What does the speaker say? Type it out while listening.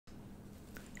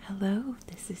Hello,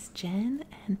 this is Jen,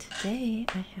 and today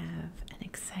I have an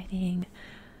exciting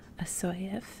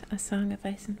ASOIAF, A Song of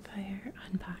Ice and Fire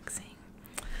unboxing.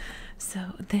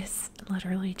 So this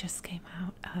literally just came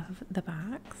out of the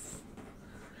box,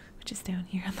 which is down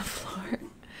here on the floor,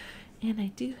 and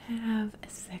I do have a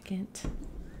second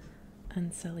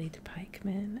Unsullied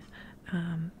Pikemen,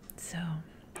 so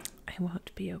I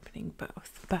won't be opening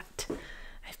both, but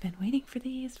I've been waiting for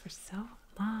these for so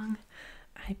long.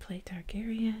 I play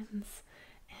Targaryens,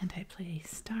 and I play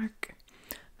Stark.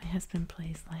 My husband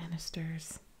plays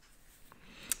Lannisters,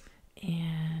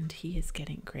 and he is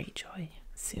getting Greyjoy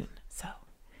soon, so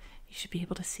you should be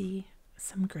able to see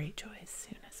some Greyjoys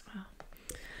soon as well.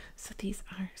 So these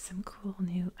are some cool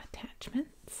new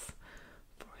attachments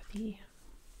for the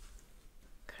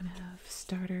kind of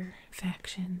starter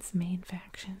factions, main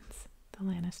factions, the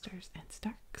Lannisters and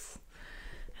Starks.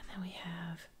 And then we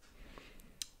have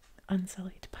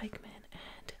Unsullied Pikemen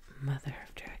and Mother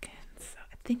of Dragons. So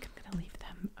I think I'm going to leave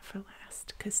them for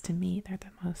last because to me they're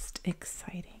the most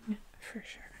exciting for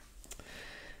sure.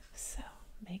 So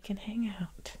they can hang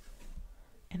out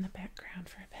in the background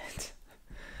for a bit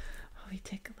while we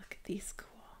take a look at these cool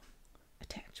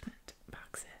attachment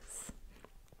boxes.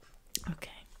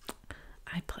 Okay,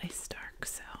 I play Stark,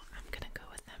 so I'm going to go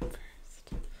with them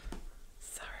first.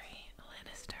 Sorry,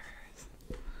 Lannisters.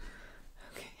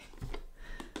 Okay.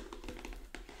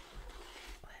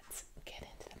 Let's get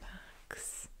into the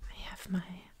box. I have my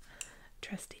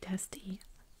trusty dusty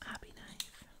hobby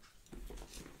knife.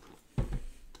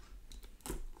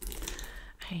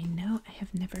 I know I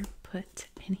have never put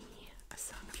any A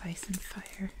Song of Ice and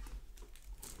Fire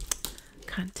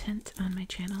content on my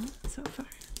channel so far.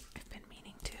 I've been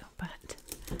meaning to, but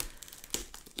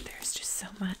there's just so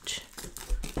much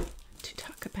to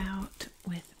talk about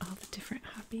with all the different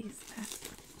hobbies that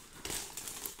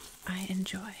I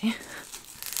enjoy.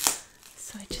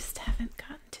 So I just haven't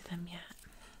gotten to them yet,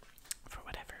 for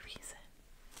whatever reason.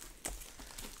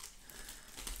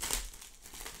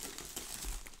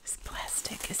 This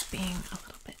plastic is being a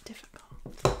little bit difficult.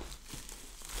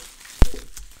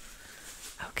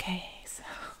 Okay, so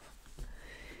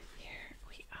here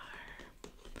we are.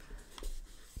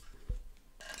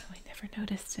 Oh, I never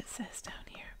noticed it says down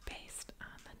here, based on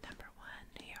the #1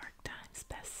 New York Times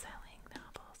best-selling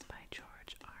novels by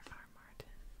George R.R.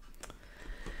 Martin.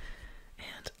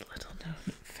 And little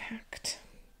known fact,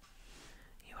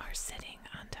 you are sitting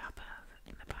on top of,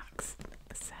 in the box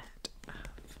set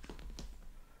of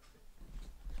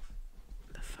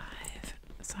the 5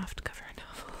 softcover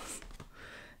novels.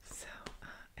 So,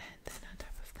 and then on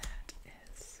top of that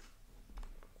is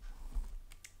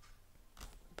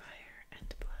Fire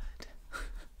and Blood.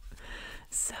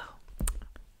 So,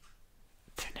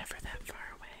 they're never that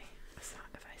far away. A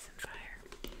Song of Ice and Fire.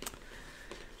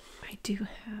 I do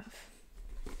have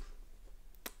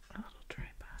a little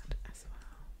tripod as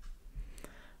well,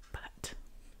 but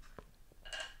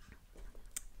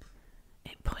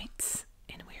it points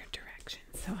in weird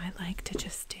directions, so I like to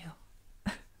just do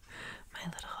my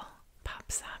little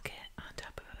pop socket on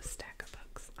top of a stack of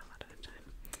books a lot of the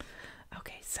time.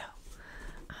 Okay, so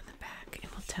on the back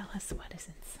it will tell us what is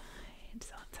inside,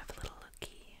 so let's have a little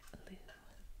looky-loo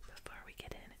before we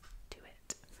get into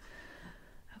it.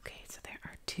 Okay, so there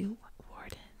are 2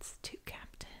 wardens, 2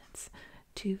 captains,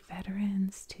 2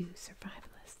 veterans, 2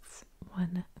 survivalists,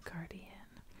 1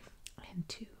 guardian, and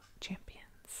 2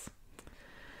 champions.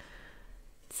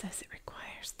 It says it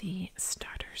requires the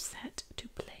starter set to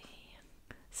play.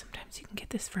 Sometimes you can get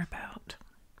this for about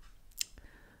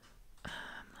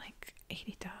like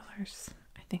 $80.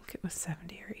 I think it was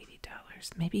 $70 or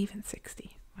 $80, maybe even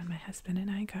 $60 when my husband and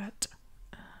I got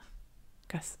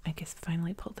I guess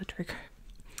finally pulled the trigger.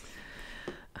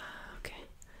 Okay.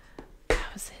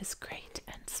 Houses great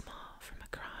and small from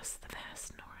across the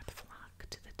vast north flock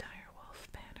to the dire wolf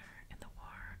banner in the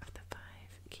War of the 5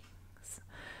 Kings.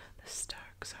 The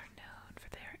Starks are known for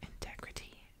their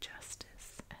integrity,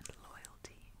 justice, and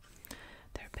loyalty.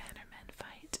 Their bannermen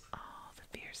fight all the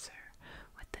fiercer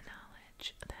with the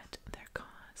knowledge that their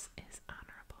cause is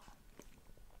honorable.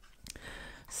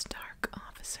 Stark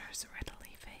officers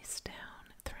readily face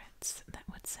down threats that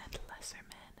would send lesser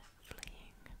men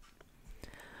fleeing.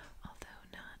 Although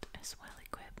not as well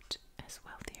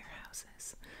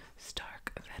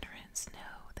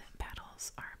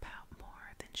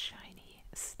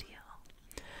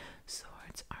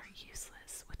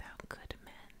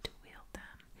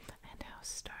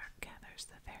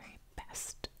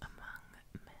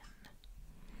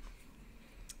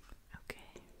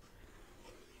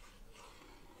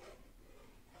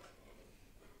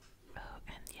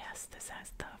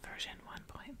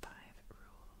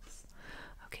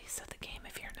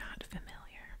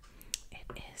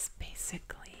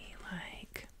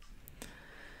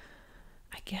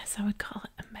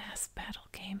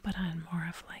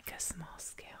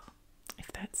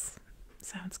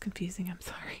confusing. I'm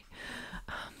sorry.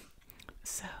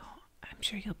 So I'm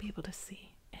sure you'll be able to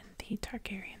see in the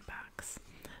Targaryen box,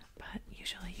 but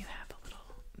usually you have a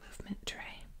little movement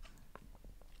tray,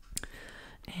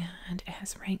 and it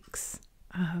has ranks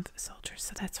of soldiers,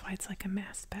 so that's why it's like a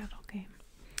mass battle game.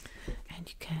 And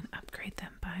you can upgrade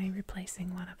them by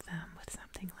replacing one of them with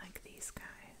something like these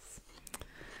guys.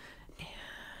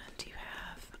 And you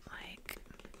have like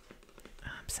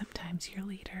sometimes your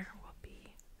leader will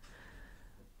be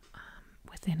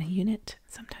within a unit,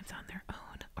 sometimes on their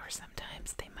own, or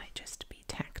sometimes they might just be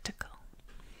tactical.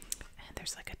 And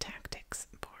there's like a tactics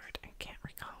board. I can't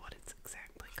recall what it's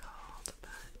exactly called,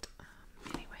 but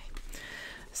anyway.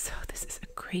 So this is a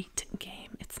great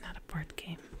game. It's not a board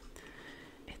game.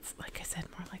 It's, like I said,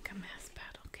 more like a mass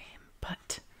battle game,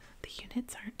 but the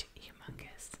units aren't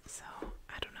humongous, so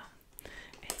I don't know.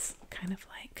 It's kind of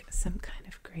like some kind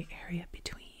of gray area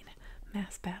between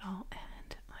mass battle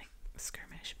and like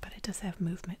skirmish, but it does have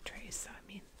movement trays, so I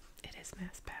mean, it is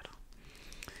mass battle.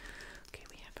 Okay,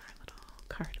 we have our little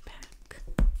card pack.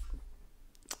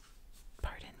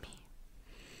 Pardon me.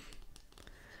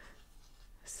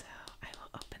 So I will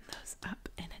open those up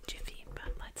in a jiffy,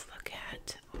 but let's look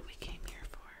at what we came here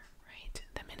for, right?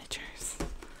 The miniatures.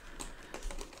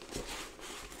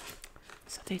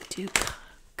 So they do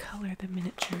color the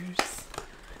miniatures,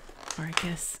 or I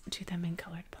guess do them in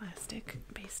colored plastic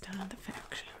based on the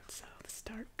faction. So the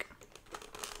Stark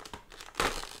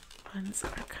ones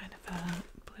are kind of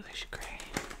a bluish gray.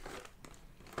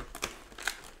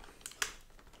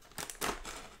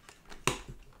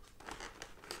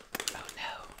 Oh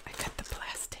no, I cut the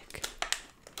plastic.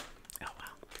 Oh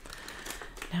well.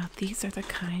 Now these are the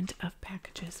kind of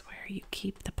packages where you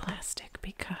keep the plastic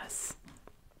because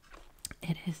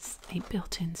it is a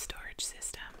built-in storage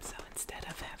system. So instead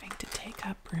of having to take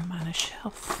up room on a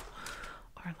shelf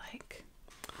or like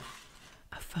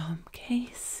a foam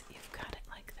case, you've got it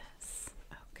like this.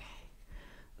 Okay.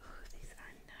 Ooh, these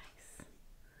are nice.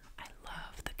 I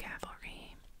love the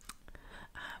cavalry,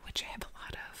 which I have a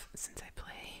lot of since I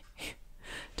play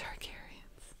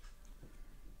Targaryens.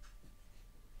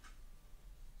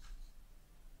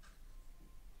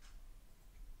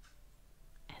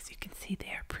 As you can see, they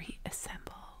are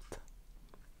pre-assembled.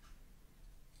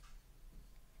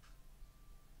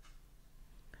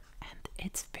 And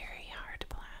it's very hard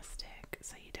plastic,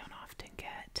 so you don't often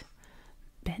get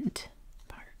bent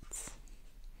parts.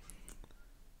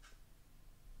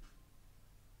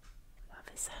 Love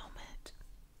his helmet.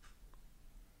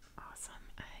 Awesome.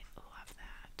 I love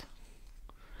that.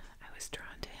 I was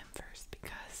drawn to him first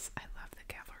because I love the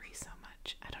cavalry so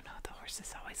much. I don't know, the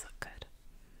horses always look good.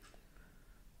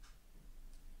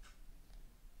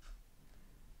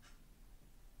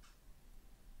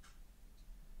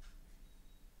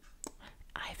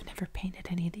 I've never painted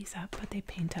any of these up, but they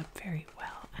paint up very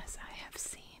well, as I have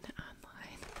seen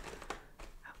online.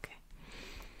 Okay,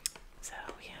 so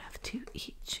we have 2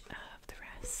 each of the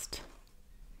rest.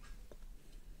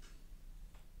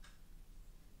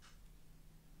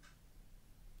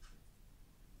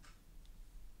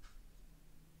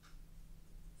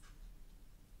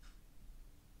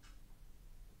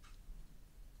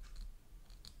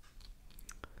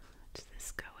 Does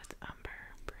this go with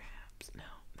umber, perhaps? No,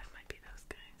 that might be those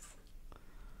guys.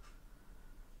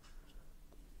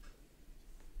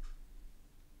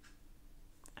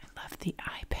 I love the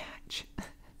eye patch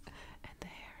and the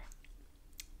hair.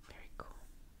 Very cool.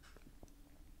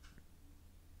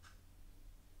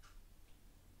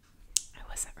 I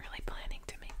wasn't really planning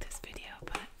to make this video,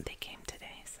 but they came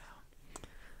today, so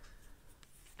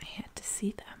I had to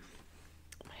see them.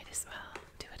 Might as well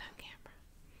do it on camera.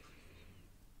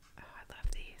 Oh, I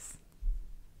love these.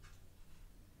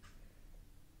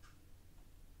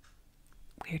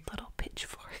 Weird little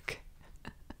pitchfork.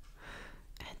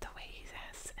 And the way he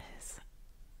has his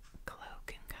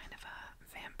cloak in kind of a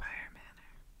vampire manner.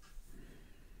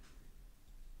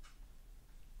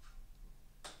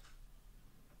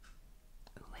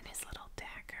 Ooh, and his little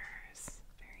daggers.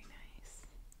 Very nice.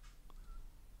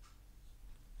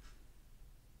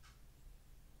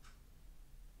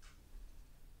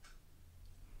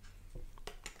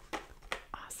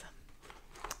 Awesome.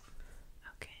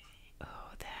 Okay.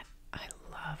 Oh, that I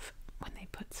love when they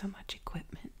put so much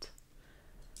equipment.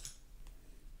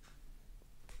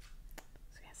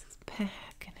 So he has his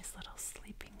pack and his little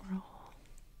sleeping roll.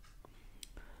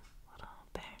 Little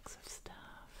bags of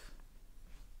stuff.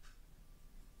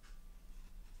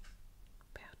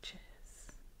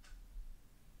 Pouches.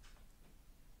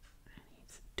 And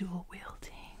he's dual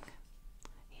wielding.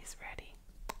 He's ready.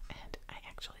 And I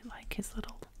actually like his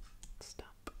little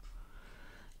stump.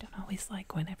 Don't know always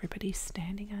like when everybody's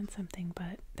standing on something,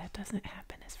 but that doesn't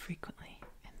happen as frequently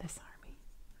in this army.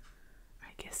 I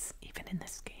guess even in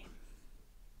this game.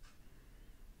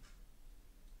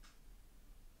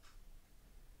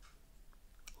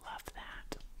 Love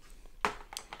that.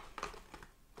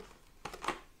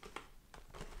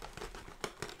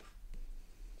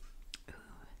 Ooh.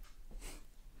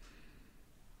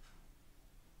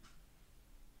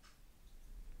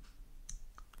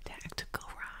 Tactical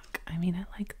rock. I mean, I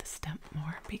like the stump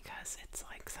more because it's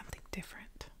like something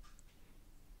different.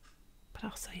 But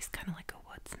also he's kind of like a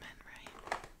woodsman, right?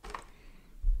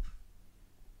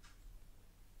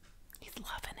 He's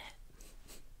loving it.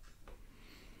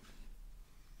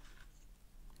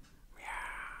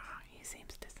 Yeah, he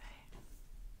seems to say.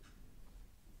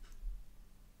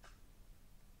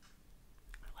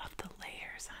 I love the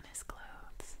layers on his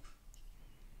clothes.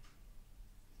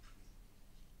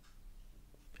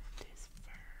 And his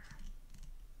fur.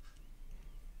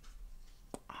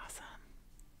 Awesome.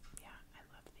 Yeah, I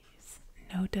love these.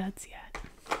 No duds yet.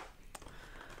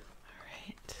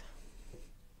 Alright.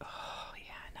 Oh,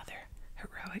 yeah, another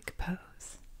heroic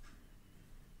pose.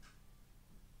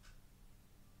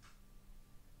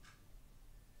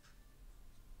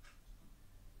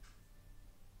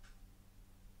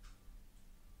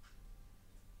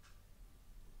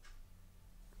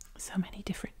 So many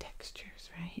different textures,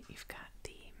 right? You've got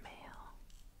the mail,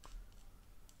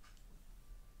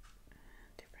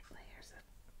 different layers of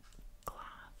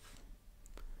cloth,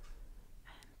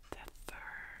 and the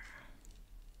fur.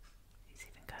 He's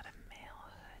even got a mail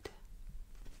hood.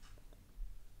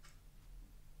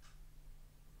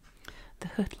 The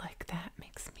hood like that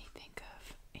makes me think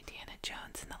of Indiana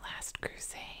Jones in The Last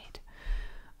Crusade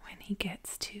when he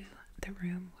gets to the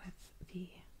room with the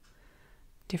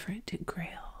different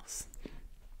grails,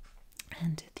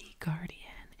 and the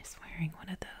Guardian is wearing one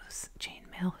of those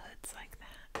chainmail hoods like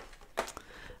that.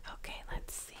 Okay,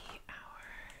 let's see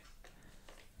our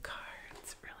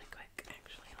cards really quick.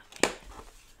 Actually, let me.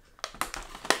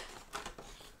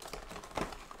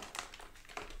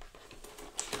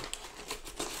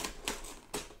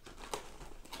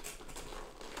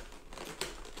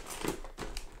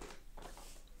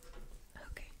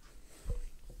 Okay.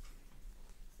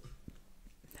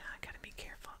 Now I gotta be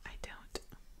careful I don't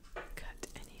cut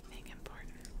anything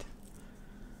important.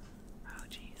 Oh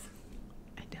geez.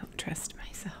 I don't trust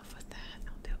myself with that.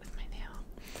 I'll do it with my nail.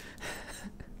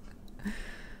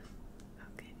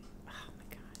 Okay. Oh my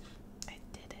gosh. I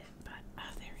did it, but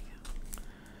there we go.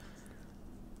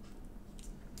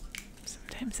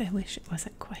 Sometimes I wish it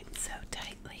wasn't quite so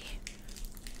tightly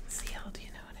sealed, you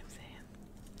know what I'm saying?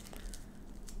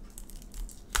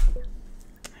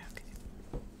 Okay.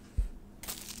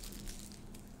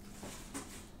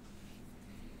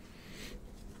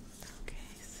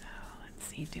 Okay, so let's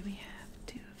see, do we have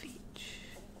 2 of each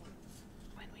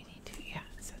when we need to? Yeah,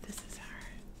 so this is our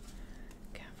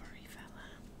cavalry fella.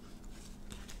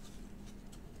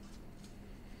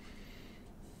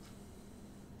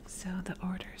 So the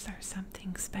orders are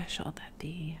something special that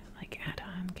the like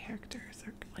add-on characters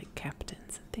or like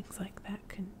captains and things like that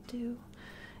can do,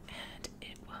 and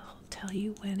it will tell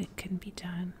you when it can be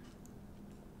done.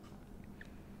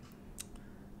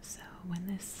 So when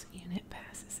this unit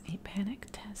passes a panic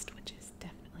test, which is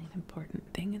definitely an important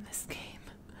thing in this game,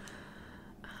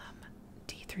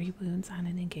 D3 wounds on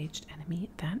an engaged enemy,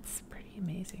 that's pretty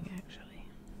amazing actually.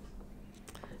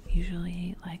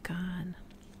 Usually like on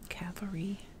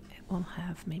cavalry, it will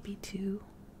have maybe 2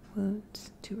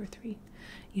 wounds, 2 or 3,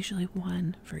 usually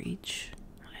 1 for each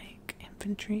like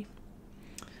infantry,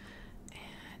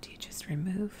 and you just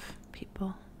remove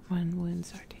people when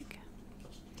wounds are taken.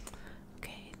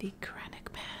 Okay, the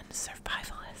Krennic Man,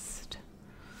 survivalist.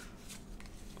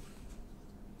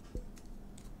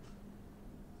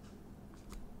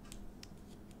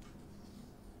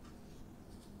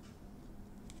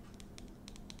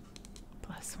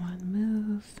 +1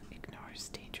 move, ignores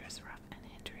dangerous, rough, and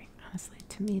hindering. Honestly,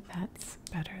 to me, that's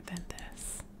better than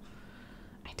this.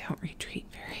 I don't retreat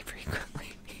very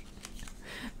frequently.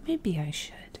 Maybe I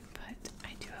should, but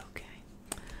I do okay.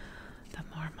 The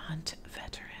Mormont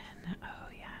veteran. Oh,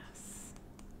 yes.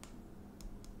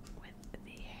 With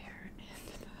the hair and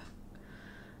the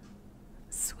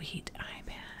sweet eye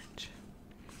patch.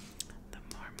 The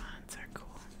Mormonts are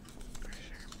cool, for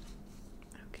sure.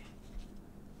 Okay.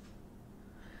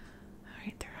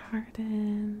 Alright, they're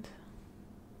hardened.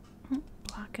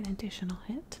 Block an additional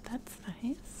hit. That's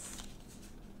nice.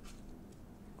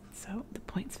 So the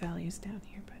points value's down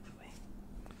here, by the way.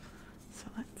 So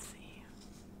let's see.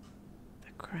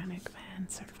 The Krennic Man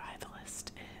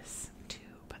survivalist is 2,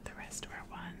 but the rest were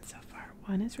 1 so far.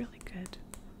 1 is really good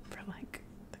for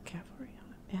cavalry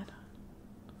add-on.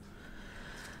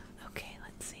 Okay,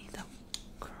 let's see. The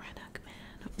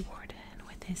Krennicman Warden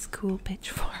with his cool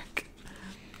pitchfork.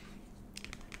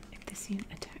 If this unit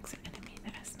attacks an enemy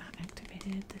that has not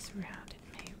activated this round, it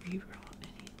may reroll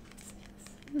any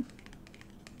losses.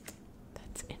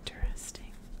 That's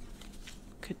interesting.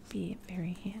 Could be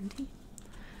very handy.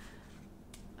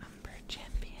 Umber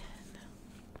Champion.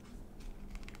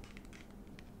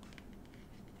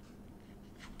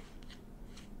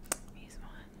 He's one.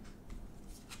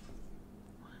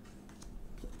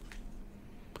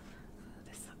 Ooh,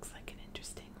 this looks like an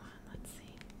interesting one. Let's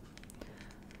see.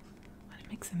 When it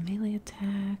makes a melee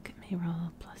attack, it may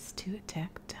roll +2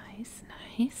 attack dice.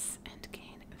 Nice. And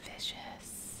gain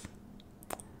vicious.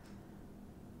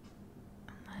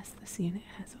 Unless this unit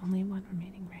has only one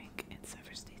remaining rank, it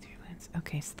suffers D3 wounds.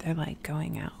 Okay, so they're like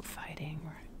going out fighting,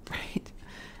 right?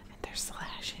 And they're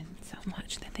slashing so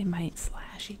much that they might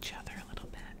slash each other a little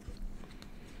bit.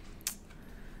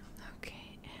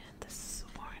 Okay, and the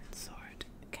Sworn Sword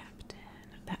Captain.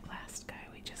 That last guy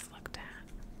we just looked at.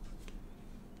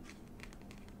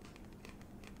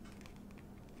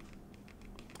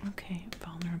 Okay,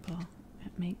 vulnerable.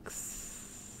 It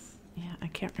makes... yeah, I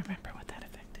can't remember what that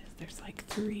effect is. There's like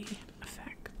 3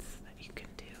 effects that you can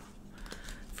do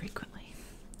frequently.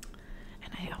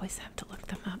 And I always have to look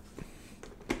them up.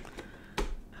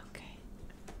 Okay.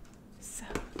 So,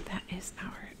 that is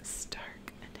our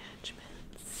Stark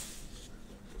attachments.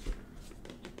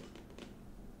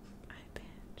 Eye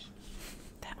patch.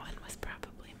 That one was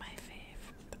probably my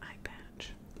fave, the eye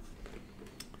patch.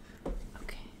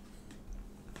 Okay.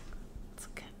 Let's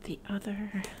look at the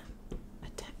other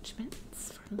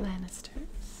attachments for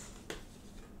Lannisters.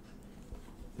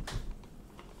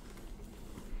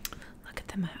 Look at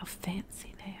them, how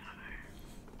fancy they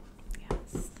are.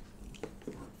 Yes.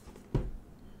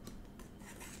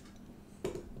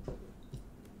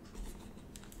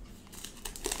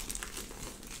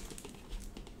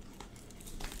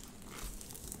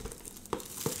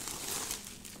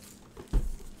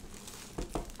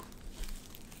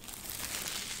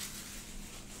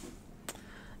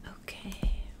 Okay,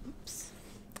 oops.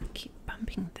 I keep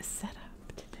bumping the setup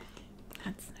today.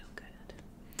 That's no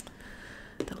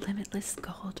good. The limitless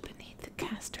gold beneath the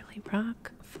Casterly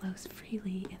Rock flows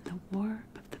freely in the War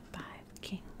of the 5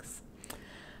 Kings.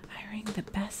 Hiring the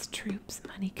best troops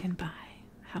money can buy,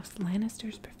 House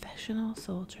Lannister's professional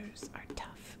soldiers are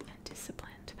tough and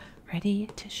disciplined, ready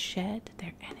to shed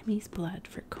their enemy's blood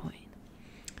for coin.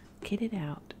 Kitted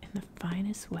out in the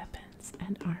finest weapons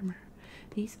and armor,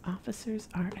 these officers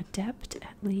are adept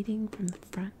at leading from the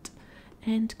front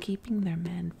and keeping their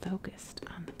men focused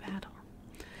on the battle.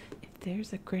 If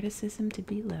there's a criticism to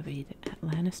be levied at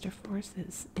Lannister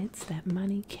forces, it's that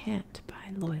money can't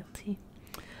buy loyalty.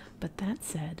 But that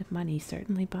said, money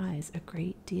certainly buys a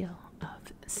great deal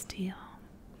of steel.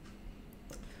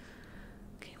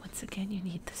 Okay, once again, you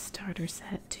need the starter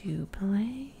set to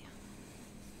play.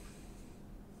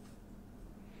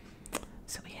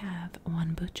 So we have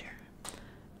 1 butcher,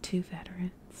 2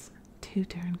 veterans, 2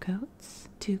 turncoats,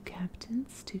 2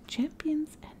 captains, 2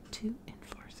 champions, and 2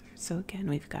 enforcers. So again,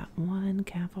 we've got 1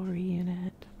 cavalry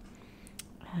unit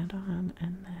add-on,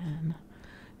 and then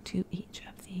 2 each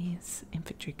of these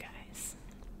infantry guys.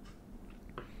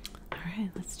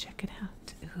 Alright, let's check it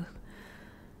out. Ooh,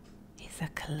 he's a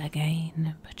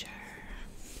Clegane butcher.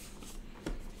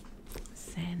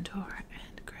 Sandor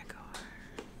and Gregor.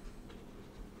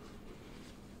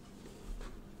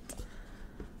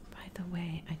 By the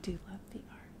way, I do love the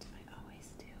art. I always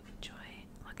do enjoy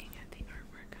looking at the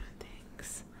artwork on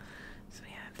things. So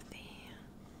we have the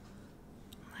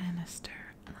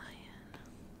Lannister lion.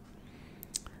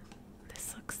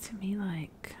 This looks to me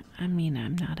like, I mean,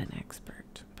 I'm not an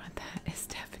expert, but that is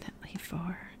definitely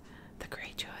for the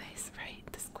Greyjoys, right?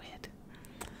 The squid.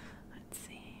 Let's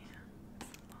see.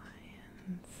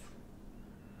 Lions.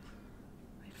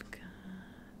 We've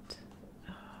got,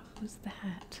 oh, who's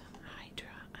that? Hydra,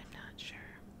 I'm not sure.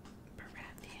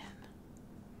 Baratheon.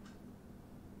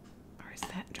 Or is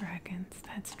that dragons?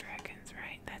 That's dragons,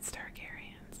 right? That's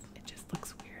Targaryens. It just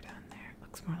looks weird on there. It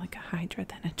looks more like a Hydra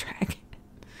than a dragon.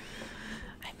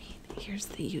 I mean, here's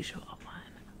the usual one.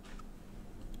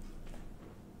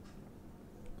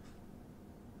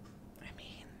 I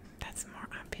mean, that's more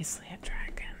obviously a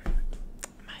dragon.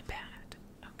 My bad.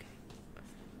 Okay.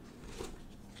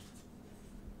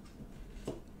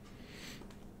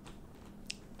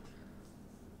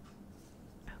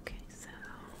 Okay, so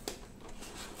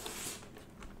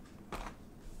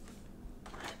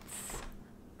let's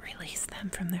release them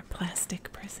from their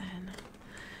plastic prison.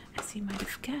 As you might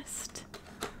have guessed,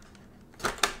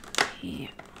 The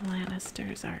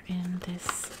Lannisters are in this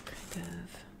kind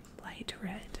of light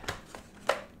red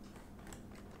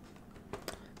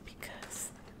because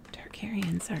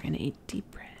Targaryens are in a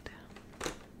deep red.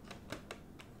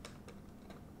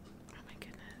 Oh my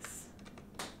goodness.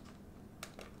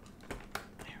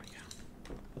 There we go.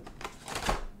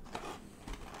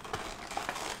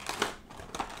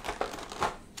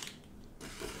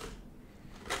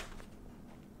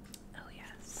 Oh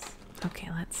yes. Okay,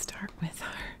 let's start with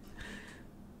our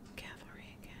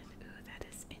cavalry again. Ooh, that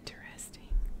is interesting.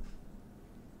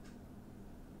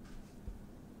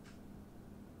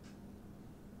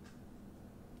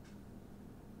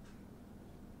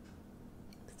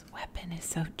 This weapon is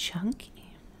so chunky.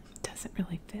 It doesn't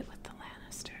really fit with the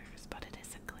Lannisters, but it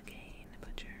is a Clegane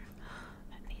butcher.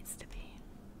 That needs to be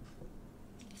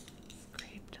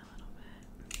scraped a little bit.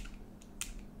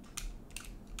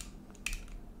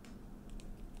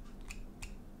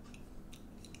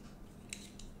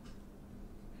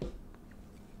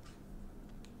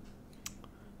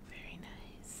 Very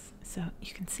nice. So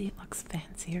you can see it looks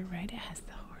fancier, right? It has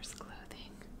the horse clothing.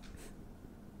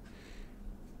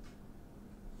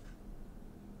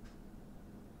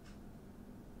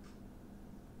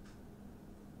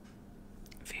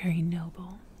 Very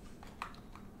noble.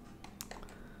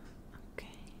 Okay.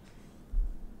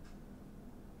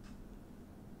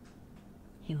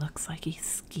 He looks like he's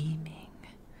scheming.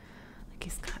 Like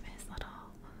he's got his little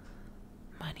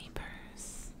money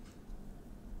purse.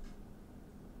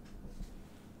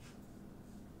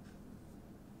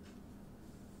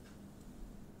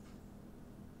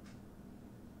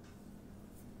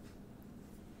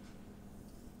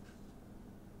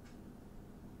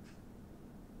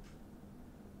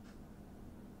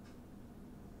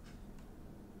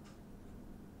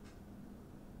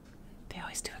 They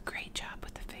always do a great job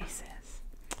with the faces.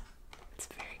 It's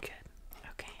very good.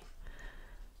 Okay.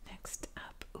 Next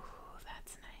up. Ooh,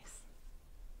 that's nice.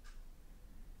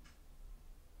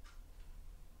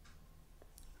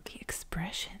 The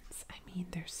expressions. I mean,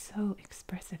 they're so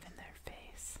expressive in their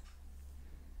face.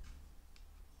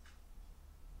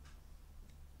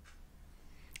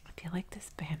 I feel like this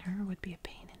banner would be a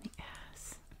pain in the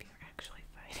ass if you're actually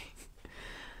fighting.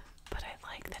 But I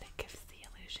like that it gives the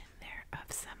illusion there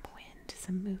of some wind,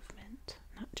 some movement.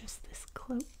 Not just this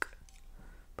cloak,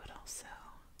 but also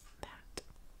that.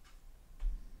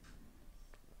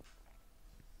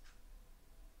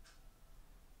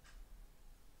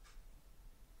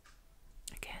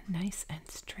 Again, nice and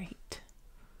straight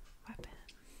weapon.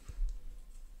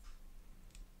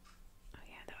 Oh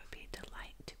yeah, that would be a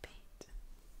delight to paint.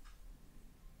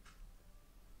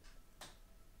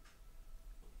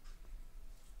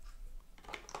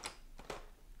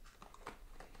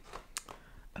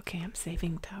 Okay, I'm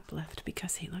saving top left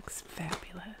because he looks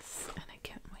fabulous and I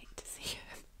can't wait to see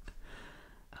it.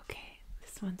 Okay,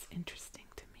 this one's interesting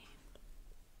to me.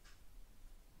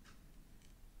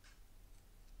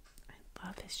 I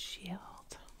love his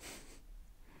shield.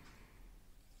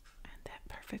 And that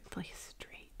perfectly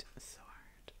straight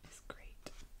sword is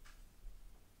great.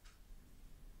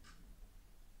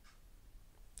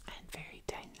 And very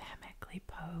dynamically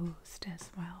posed as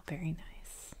well. Very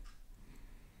nice.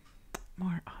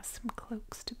 More awesome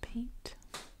cloaks to paint.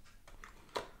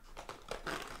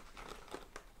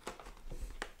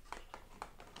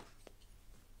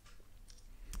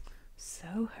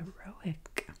 So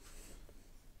heroic.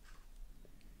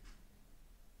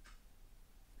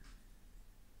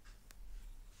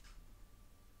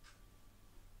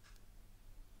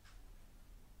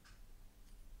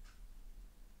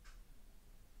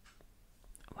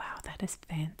 Wow, that is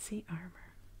fancy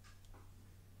armor.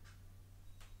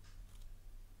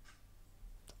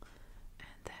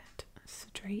 And that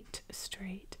straight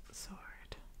sword.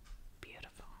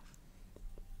 Beautiful.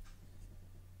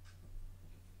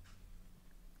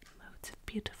 Loads of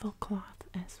beautiful cloth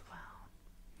as well.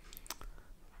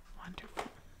 Wonderful.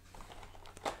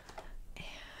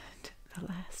 And the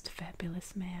last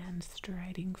fabulous man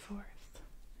striding forth.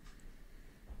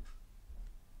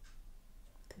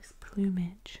 This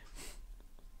plumage.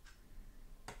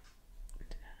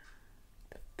 And,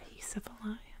 the face of a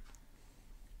lion.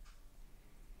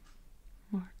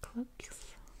 More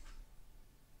cloaks.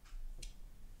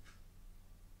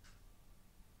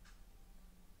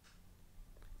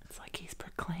 It's like he's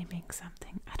proclaiming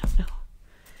something. I don't know.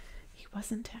 He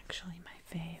wasn't actually my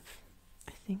fave.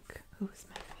 I think, who was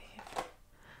my fave?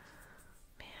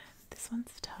 Man, this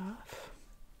one's tough.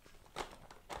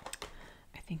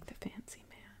 I think the fancy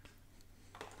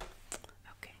man.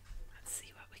 Okay, let's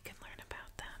see what we can learn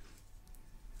about them.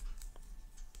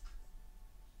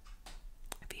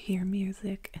 If you hear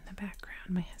music in the background,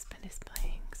 my husband is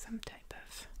playing some type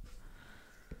of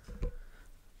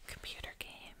computer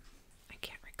game. I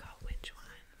can't recall which one.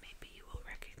 Maybe you will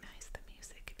recognize the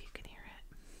music if you can hear it.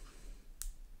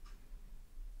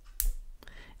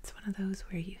 It's one of those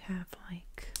where you have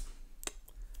like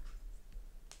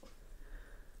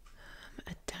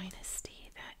a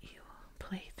dynasty that you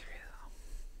play through.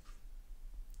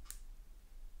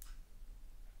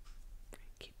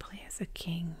 You play as a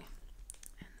king,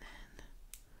 and then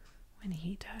when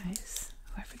he dies,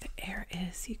 whoever the heir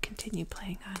is, you continue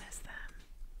playing on as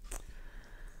them.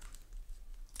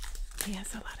 He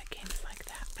has a lot of games like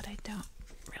that, but I don't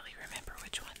really remember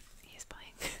which one he's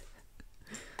playing.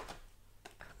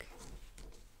 Okay.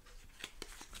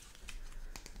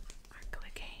 Our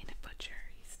Clegane Butcher,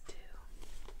 he's 2.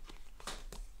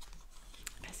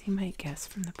 As you might guess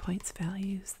from the points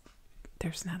values,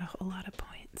 there's not a whole lot of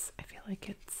points. I feel like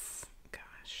it's,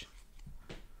 gosh,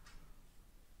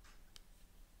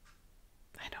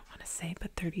 I don't want to say,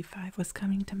 but 35 was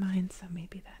coming to mind, so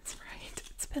maybe that's right.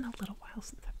 It's been a little while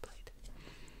since I've played.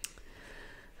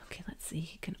 Okay, let's see.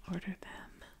 He can order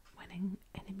them. When an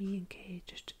enemy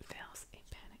engaged fails a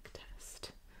panic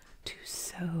test to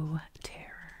sow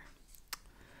terror.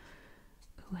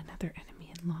 Ooh, another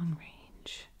enemy in long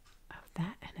range of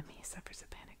that enemy suffers a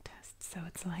panic test. So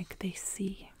it's like they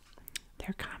see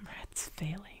their comrades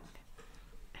failing,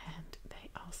 and they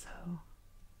also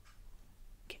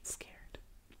get scared.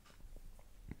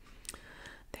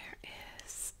 There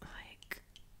is like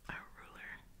a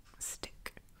ruler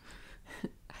stick.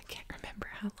 I can't remember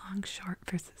how long short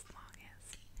versus long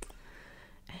is.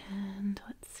 And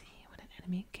let's see, when an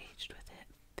enemy engaged with it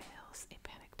fails a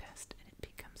panic test and it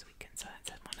becomes weakened. So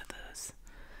that's one of those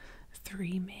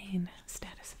 3 main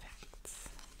status effects.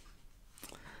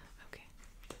 Okay.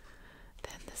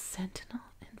 Then the Sentinel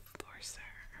Enforcer.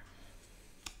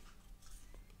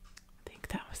 I think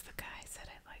that was the guy that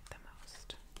I liked the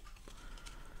most.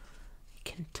 He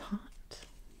can taunt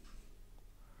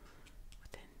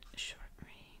within short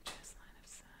range, has line of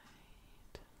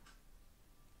sight.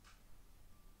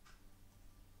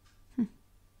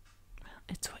 Well,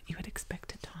 it's what you would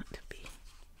expect a taunt to be.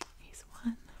 He's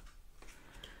 1.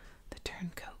 The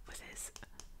turncoat with his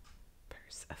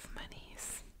purse of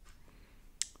monies.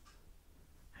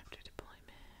 After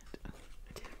deployment, oh,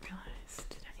 I didn't realize,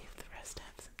 did any of the rest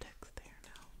have some text there?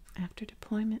 No. After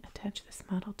deployment, attach this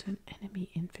model to an enemy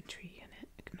infantry unit,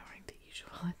 ignoring the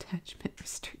usual attachment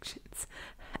restrictions.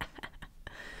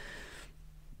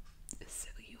 So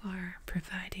you are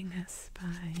providing this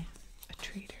by a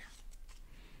trader.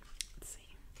 Let's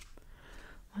see.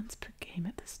 Once per game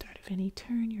at the start of any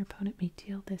turn, your opponent may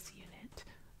deal this unit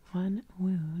 1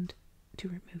 wound to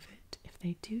remove it. If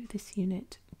they do, this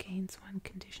unit gains 1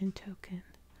 condition token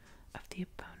of the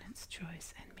opponent's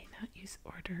choice and may not use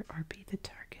order or be the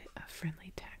target of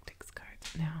friendly tactics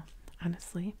cards. Now,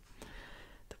 honestly,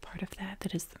 the part of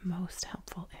that is the most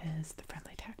helpful is the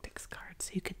friendly tactics cards.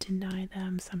 So you could deny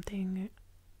them something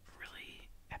really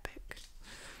epic.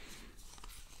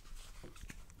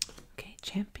 Okay,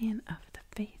 Champion of the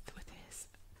Faith with his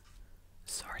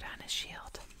sword on his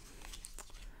shield.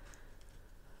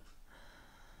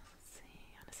 Let's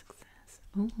see, on a success.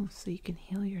 Oh, so you can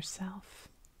heal yourself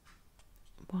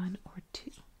 1 or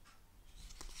 2.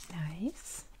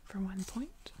 Nice, for 1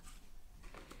 point.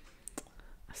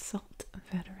 Assault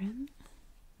Veteran.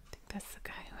 I think that's the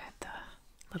guy who had the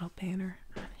little banner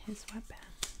on his weapon.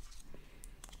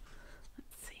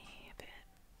 Let's see if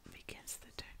it begins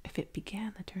the turn. If it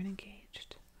began the turn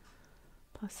engaged.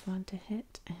 +1 to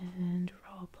hit and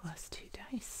roll +2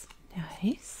 dice.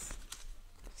 Nice.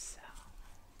 So,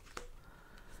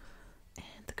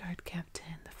 and the guard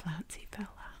captain, the flouncy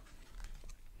fella.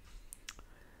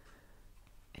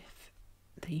 If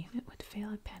the unit would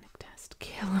fail a panic test,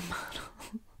 kill a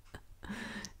model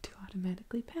to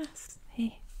automatically pass.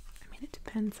 Hey, I mean, it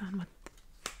depends on what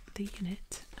the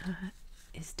unit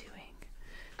is doing.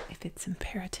 If it's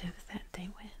imperative that they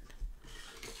win,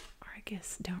 or I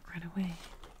guess don't run away,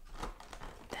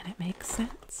 then it makes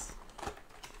sense.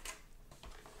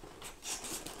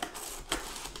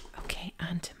 Okay,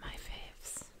 on to my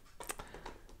faves.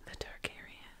 The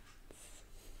Targaryens.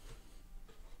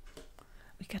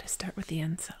 We gotta start with the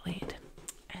Unsullied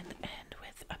and end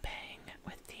with a bang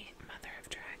with the Mother of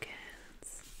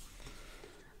Dragons.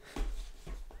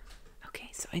 Okay,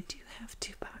 so I do have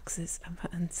 2 boxes of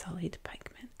Unsullied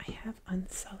Pikemen. I have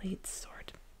Unsullied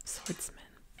Swordsmen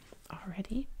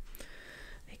already.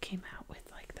 They came out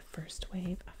with like the first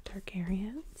wave of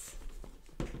Targaryens.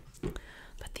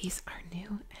 But these are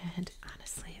new, and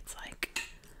honestly, it's like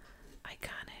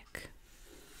iconic.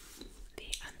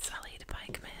 The Unsullied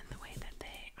Pikemen, the way that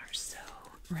they are so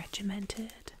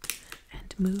regimented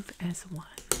move as one.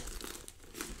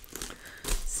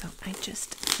 So I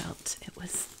just felt it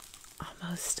was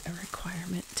almost a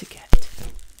requirement to get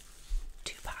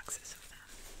 2 boxes of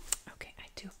them. Okay, I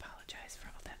do apologize for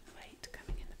all that light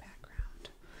coming in the background.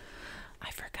 I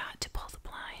forgot to pull the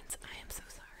blinds. I am so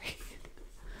sorry.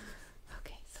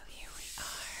 Okay, so here we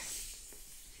are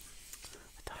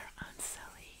with our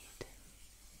Unsullied.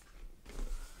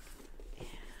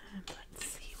 And let's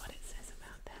see what it says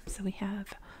about them. So we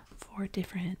have 4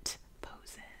 different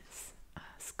poses,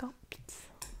 sculpts,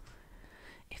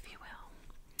 if you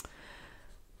will.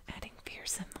 Adding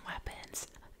fearsome weapons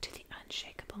to the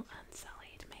unshakable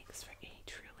Unsullied makes for a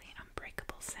truly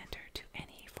unbreakable center to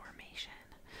any formation.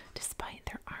 Despite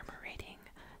their armor rating,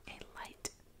 a light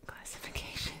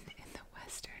classification in the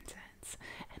Western sense,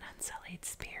 an Unsullied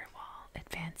spear wall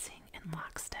advancing in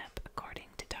lockstep according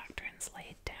to doctrines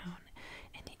laid down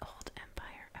in the old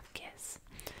empire of Giz,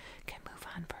 can move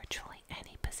on virtually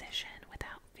any position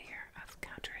without fear of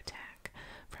counterattack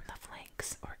from the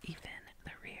flanks or even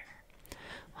the rear.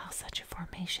 While such a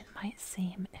formation might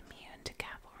seem immune to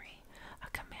cavalry, a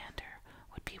commander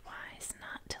would be wise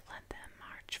not to let them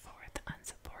march forth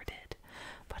unsupported.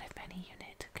 But if any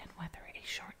unit can weather a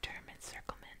short-term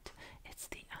encirclement, it's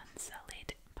the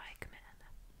Unsullied Pikemen.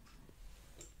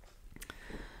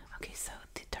 Okay, so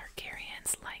the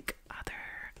Targaryens, like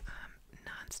other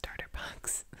non-starter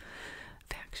box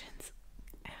factions,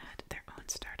 add their own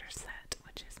starter set,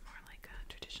 which is more like a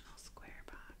traditional square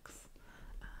box.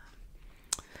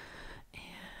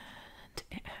 And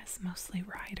it has mostly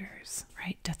riders,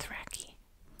 right? Dothraki.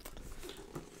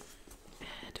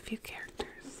 And a few characters.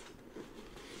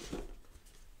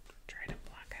 Try to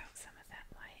block out some of that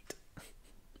light.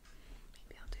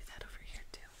 Maybe I'll do that over here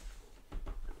too.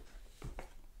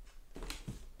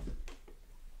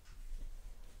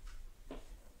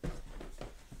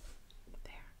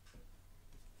 There.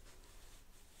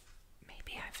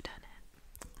 Maybe I've done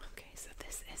it. Okay, so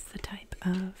this is the type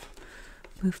of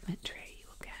movement tray you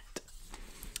will get.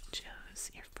 It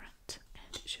shows your front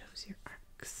and it shows your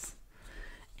arcs.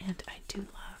 And I do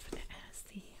love it has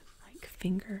the like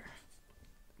finger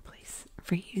place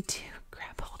for you to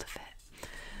grab hold of it,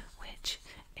 which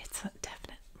it's a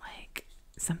definite like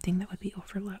something that would be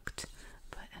overlooked,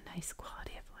 but a nice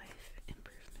quality of life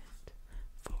improvement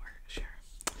for sure.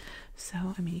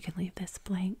 So I mean, you can leave this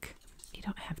blank. You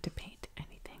don't have to paint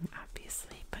anything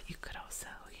obviously, but you could also,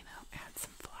 you know, add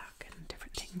some flock and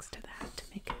different things to that to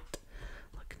make it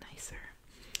look nicer.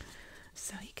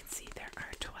 So you can see there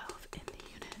are 12 in the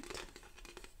unit.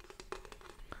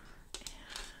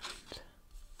 And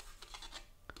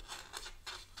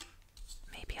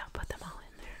maybe I'll put them all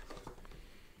in there.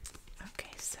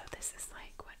 Okay, so this is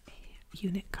like what a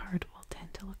unit card will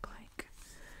tend to look like.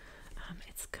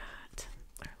 It's got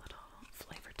our little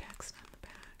flavor text on the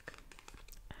back.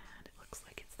 And it looks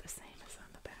like it's the same as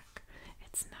on the back.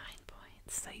 It's 9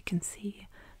 points, so you can see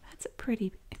that's a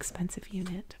pretty expensive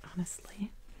unit,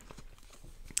 honestly.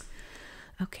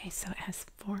 Okay, so it has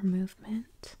 4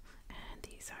 movement, and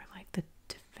these are like the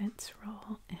defense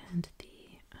roll and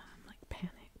the like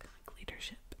panic, like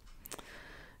leadership.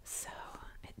 So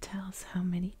it tells how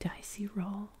many dice you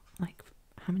roll, like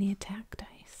how many attack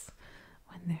dice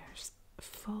when there's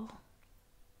full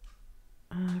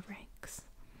ranks.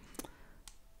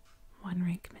 1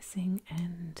 rank missing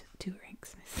and 2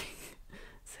 ranks missing.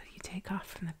 So you take off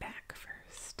from the back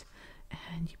first,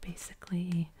 and you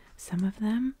basically, some of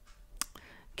them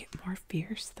get more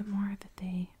fierce the more that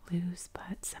they lose,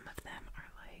 but some of them are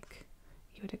like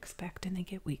you would expect, and they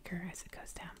get weaker as it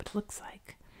goes down. But it looks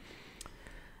like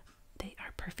they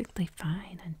are perfectly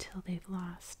fine until they've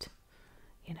lost,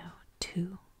 you know,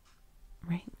 2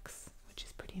 ranks, which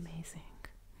is pretty amazing.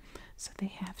 So they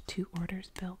have 2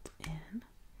 orders built in.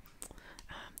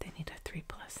 They need a 3+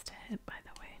 to hit, by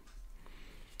the way.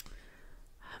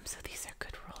 So these are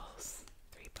good rolls,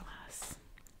 3+.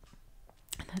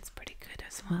 And that's pretty good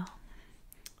as well.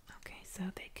 Okay, so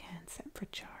they can set for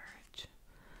charge.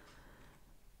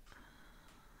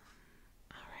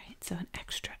 Alright, so an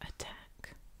extra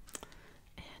attack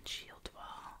and shield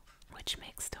wall, which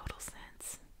makes total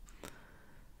sense.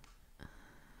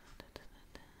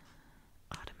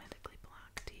 Automatically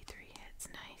block D3 hits,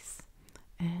 nice.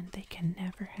 And they can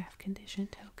never have condition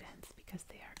tokens because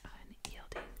they are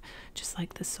unyielding, just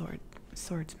like the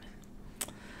swordsman.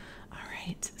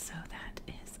 Alright, so that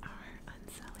is our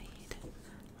Unsullied.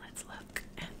 Let's look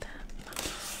at them.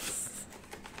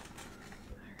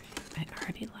 Alright, I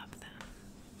already love them.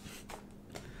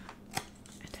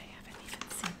 And I haven't even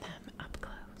seen them up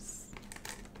close.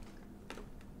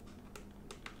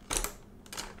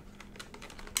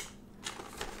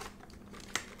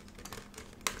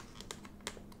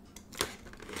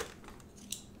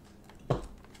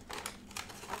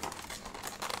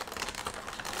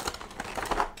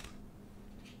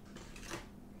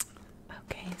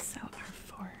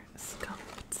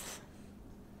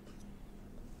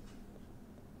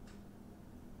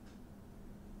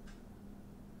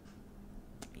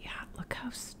 how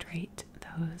straight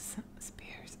those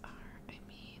spears are. I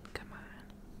mean, come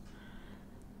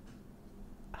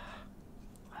on.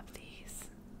 Love these.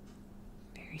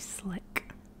 Very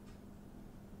slick.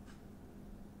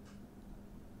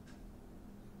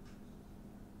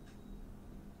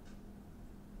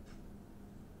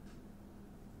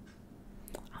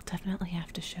 I'll definitely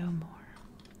have to show more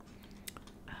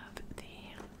of the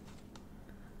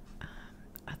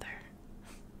other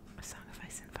A Song of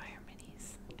Ice and Fire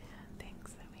minis and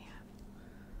things that we have.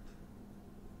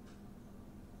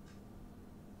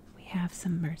 We have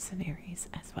some mercenaries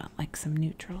as well, like some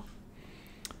neutral.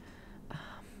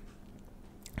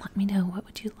 Let me know, what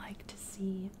would you like to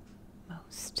see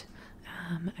most?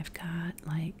 I've got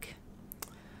like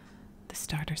the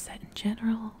starter set in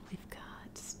general. We've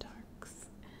got Starks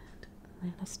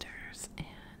and Lannisters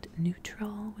and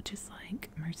neutral, which is like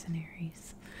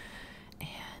mercenaries, and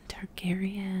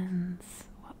Targaryens.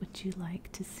 What would you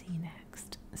like to see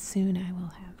next? Soon I will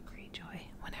have Greyjoy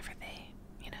whenever they,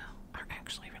 are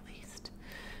actually released.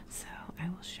 So I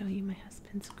will show you my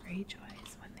husband's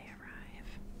Greyjoys when they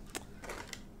arrive.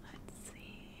 Let's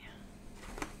see.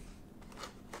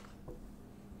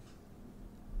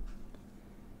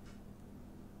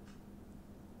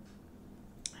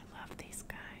 I love these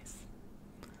guys.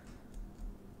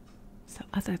 So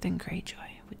other than Greyjoy,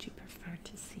 would you prefer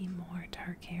to see more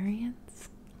Targaryens,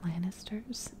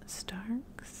 Lannisters,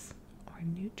 Starks, or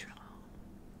neutral?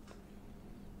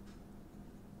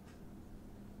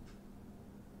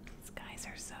 These guys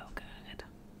are so good.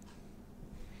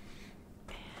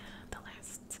 And the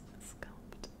last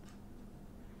sculpt.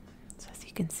 So as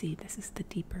you can see, this is the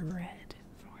deeper red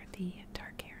for the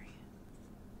Targaryen.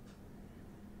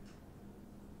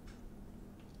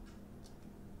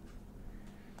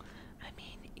 I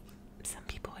mean, some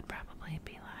people would probably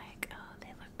be like, oh,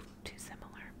 they look too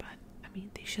similar, but I mean,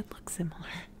 they should look similar.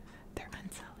 They're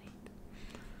unsullied.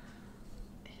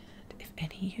 And if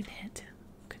any unit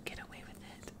could get away with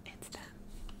it, it's them.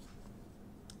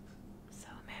 So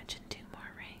imagine 2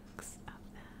 more ranks of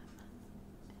them,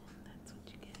 and that's what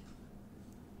you get.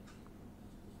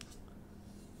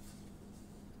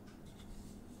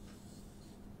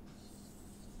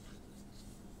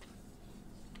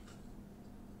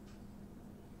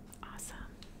 Awesome.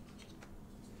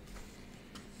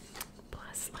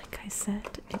 Plus, like I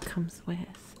said, it comes with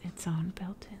its own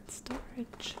built-in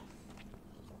storage.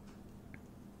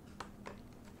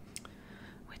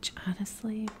 Which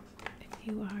honestly, if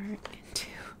you are into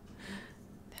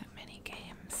that many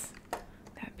games,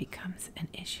 that becomes an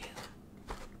issue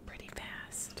pretty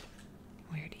fast.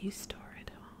 Where do you store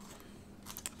it all?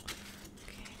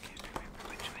 Okay, I can't remember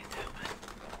which way that went.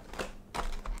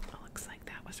 Oh, looks like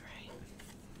that was right.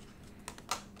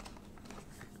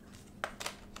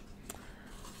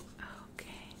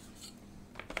 Okay.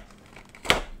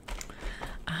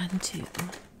 On to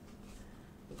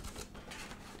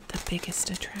the biggest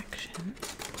attraction,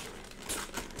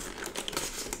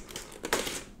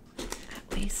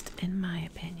 at least in my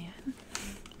opinion,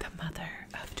 the Mother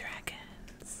of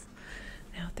Dragons.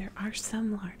 Now, there are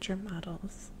some larger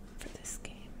models for this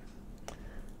game.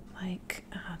 Like,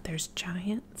 there's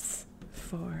giants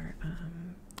for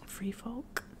free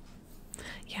folk.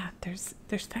 Yeah, there's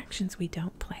factions we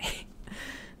don't play.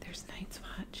 There's Night's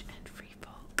Watch and Free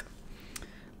Folk,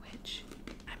 which,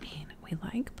 I mean, we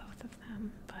like both of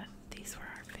them, but these were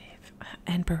our fave.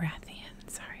 And Baratheon,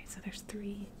 sorry. So there's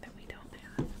 3 that we don't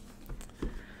have.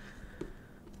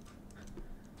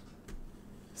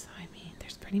 So, I mean,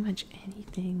 there's pretty much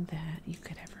anything that you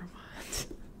could ever want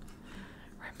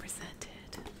represented.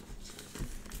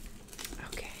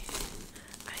 Okay,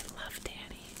 I love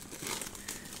Dany,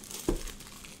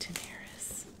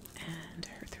 Daenerys, and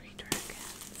her 3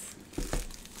 dragons.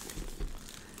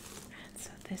 And so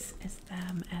this is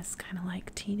them as kind of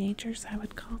like teenagers, I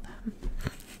would call them.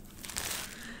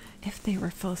 If they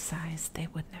were full size, they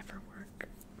would never work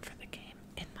for the game,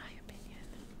 in my opinion.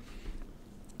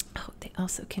 Oh, they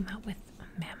also came out with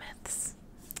mammoths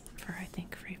for, I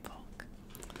think, free folk.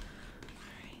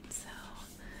 Alright, so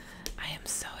I am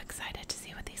so excited to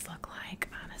see what these look like,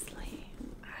 honestly.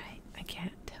 I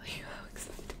can't tell you how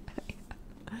excited I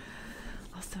am.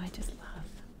 Also, I just love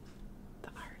the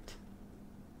art.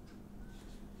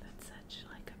 That's such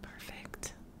like a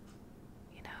perfect,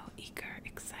 eager,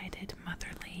 excited,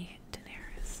 motherly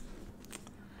Daenerys.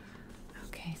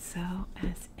 Okay, so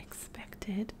as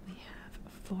expected, we have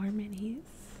 4 minis.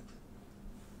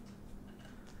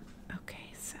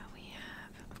 Okay, so we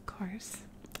have, of course,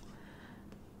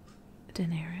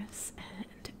 Daenerys,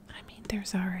 and I mean,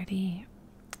 there's already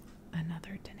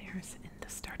another Daenerys in the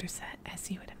starter set, as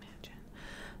you would imagine,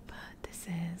 but this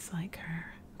is like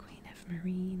her Queen of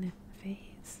Marine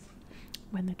phase,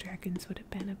 when the dragons would have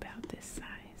been about this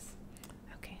size.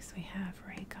 Okay, so we have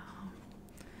Rhaegal,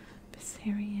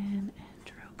 Viserion, and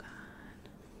Drogon.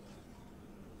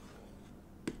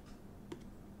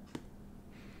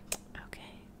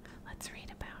 Okay, let's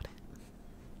read about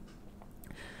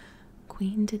it.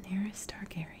 Queen Daenerys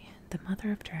Targaryen, the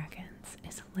mother of dragons,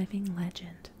 is a living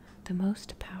legend, the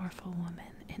most powerful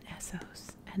woman in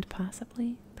Essos and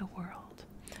possibly the world.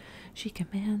 She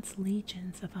commands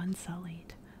legions of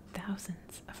Unsullied,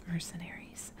 thousands of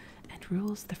mercenaries, and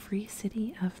rules the free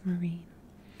city of Meereen.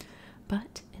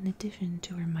 But in addition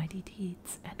to her mighty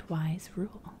deeds and wise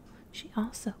rule, she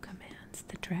also commands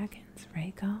the dragons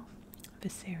Rhaegal,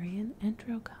 Viserion, and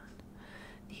Drogon.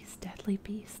 These deadly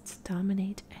beasts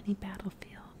dominate any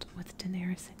battlefield with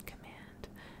Daenerys in command,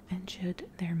 and should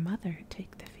their mother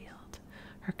take the field,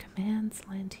 her commands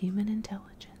lend human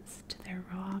intelligence to their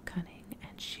raw cunning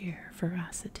and sheer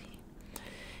ferocity.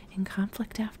 In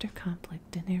conflict after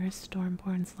conflict, Daenerys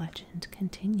Stormborn's legend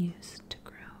continues to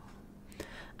grow.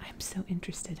 I'm so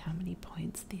interested how many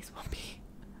points these will be.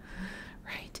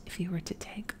 Right, if you were to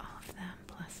take all of them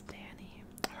plus Dany,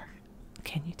 or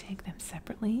can you take them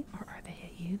separately, or are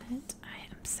they a unit? I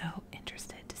am so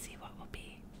interested to see what will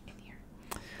be in here.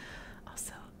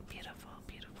 Also, beautiful,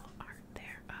 beautiful art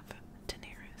there of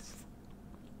Daenerys.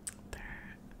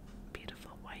 Their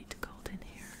beautiful white golden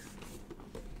hair.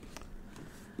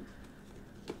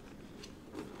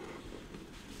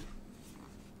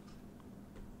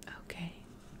 Okay,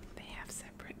 they have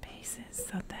separate bases,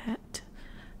 so that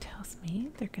tells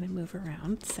me they're going to move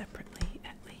around separately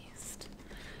at least.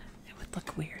 It would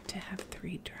look weird to have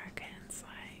 3 dragons,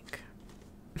 like,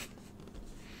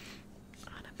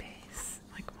 on a base,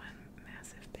 like one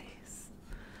massive base.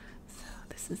 So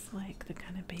this is like the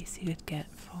kind of base you would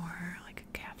get for like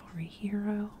a cavalry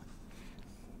hero.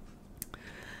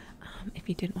 If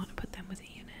you didn't want to put them with a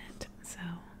unit, so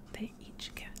they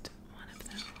each get one of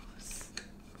those.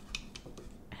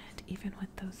 And even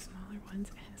with those smaller ones,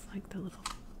 it has like the little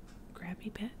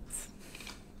grabby bits.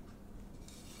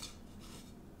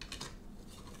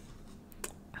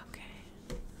 Okay,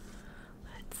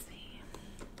 let's see.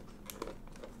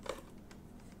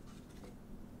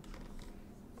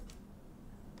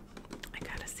 I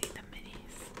gotta see the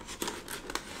minis.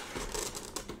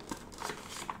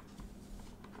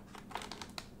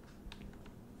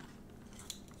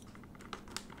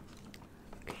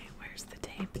 Okay, where's the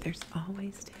tape? There's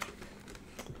always tape.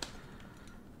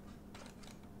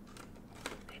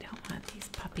 They don't want these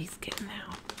puppies getting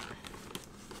out.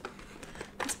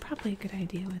 That's probably a good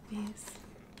idea with these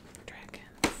dragons.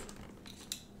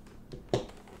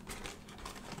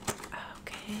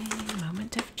 Okay,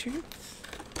 moment of truth.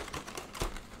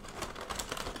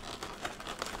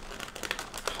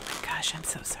 Oh my gosh, I'm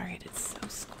so sorry. It's so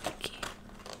squeaky.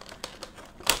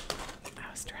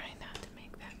 I was trying not to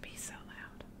make that be so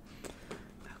loud.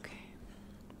 Okay.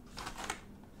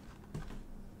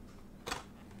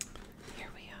 Here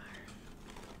we are.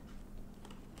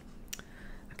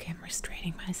 Okay, I'm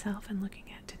restraining myself and looking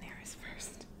at Daenerys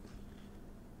first.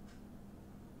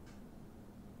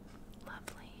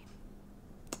 Lovely.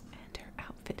 And her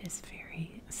outfit is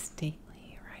very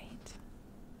stately, right?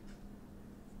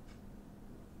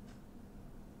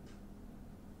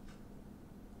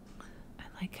 I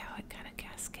like how it kind of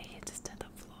cascades to the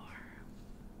floor.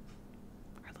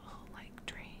 Or the little, like,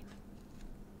 drain.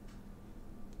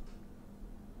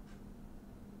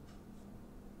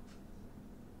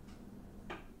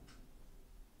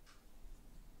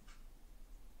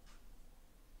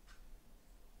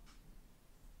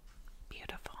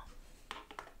 Beautiful.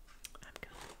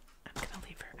 I'm gonna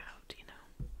leave her out, you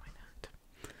know. Why not?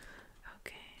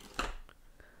 Okay.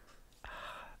 Oh,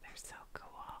 they're so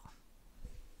cool.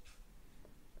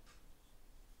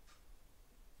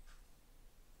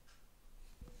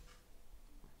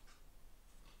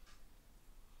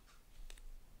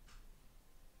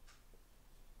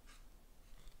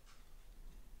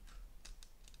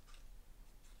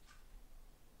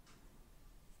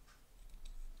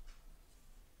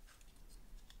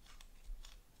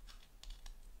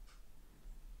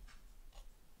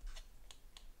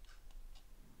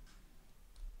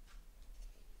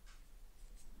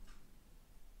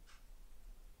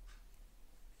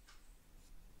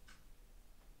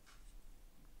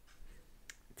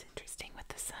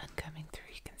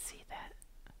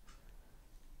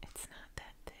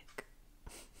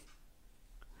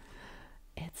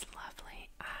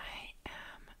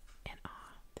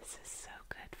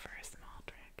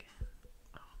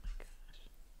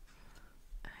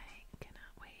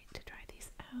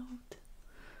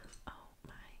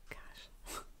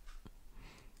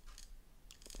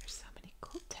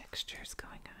 textures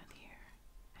going on here,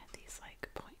 and these like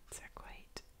points are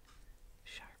quite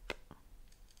sharp.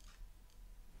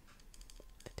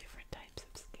 The different types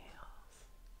of scales.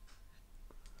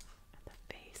 And the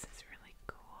face is really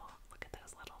cool. Look at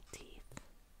those little teeth.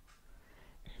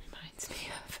 It reminds me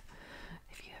of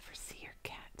if you ever see your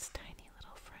cat's tiny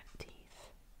little front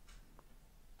teeth.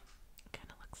 It kind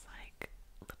of looks like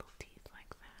little teeth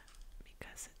like that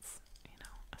because it's, you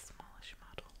know, a smallish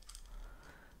model.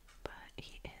 But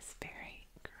he is very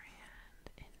grand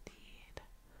indeed.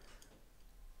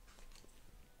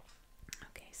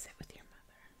 Okay, sit with your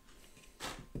mother.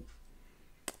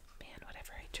 Man,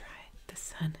 whatever I try, the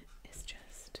sun is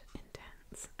just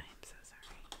intense. I am so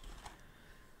sorry.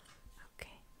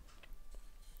 Okay.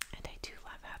 And I do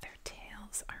love how their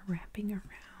tails are wrapping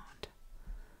around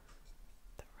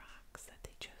the rocks that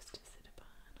they chose to sit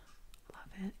upon.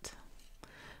 Love it.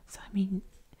 So, I mean,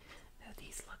 though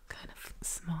these look kind of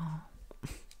small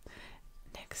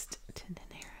next to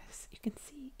Daenerys, you can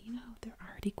see, you know, they're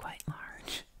already quite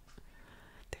large.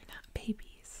 They're not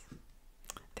babies.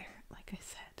 They're, like I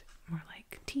said, more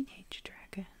like teenage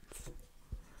dragons,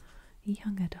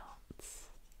 young adults.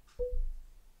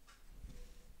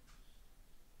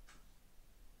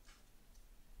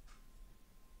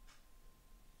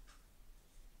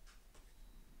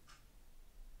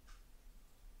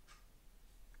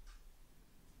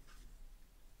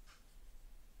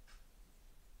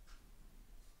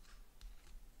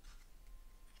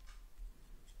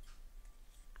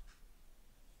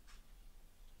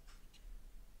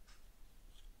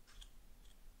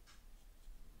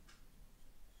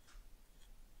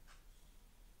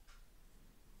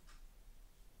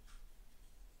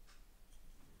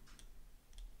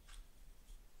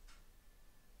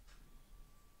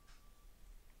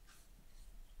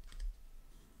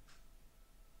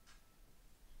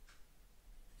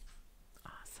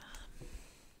 Awesome.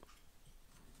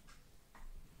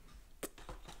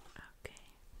 Okay.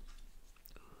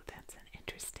 Ooh, that's an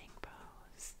interesting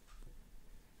pose.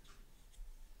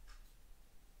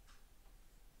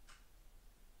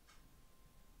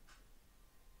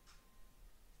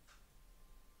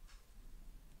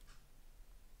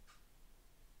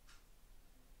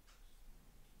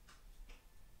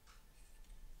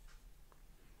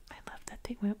 I love that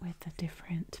they went with a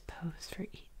different pose for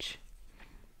each,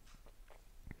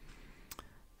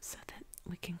 so that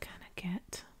we can kind of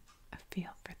get a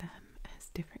feel for them as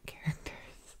different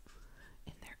characters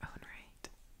in their own right,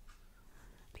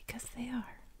 because they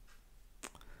are.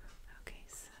 Okay,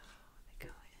 so they go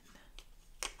in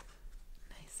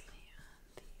nicely on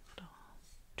the little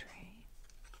tray.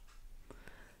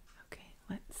 Okay,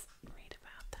 let's read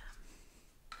about them.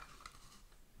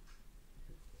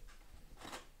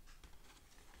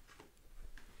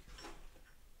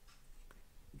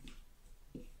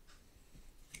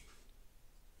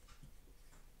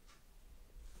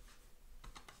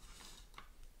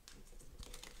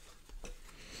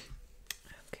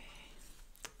 Okay,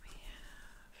 we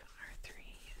have our 3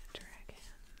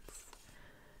 dragons,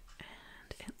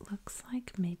 and it looks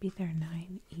like maybe they're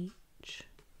 9 each.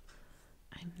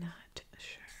 I'm not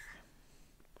sure.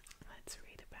 Let's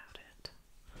read about it.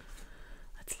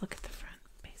 Let's look at the front,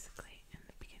 basically, in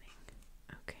the beginning.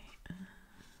 Okay,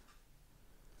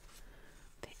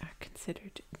 they are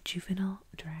considered juvenile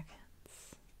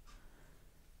dragons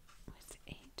with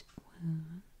 8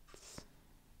 wounds.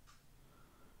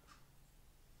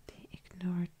 They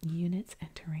ignore units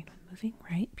and terrain when moving,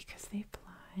 right? Because they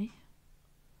fly.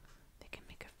 They can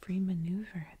make a free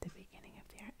maneuver at the beginning of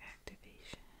their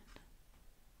activation.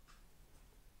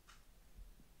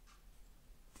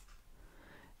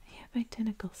 They have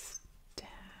identical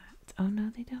stats. Oh no,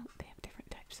 they don't. They have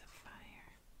different types of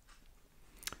fire.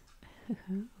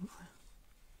 Ooh.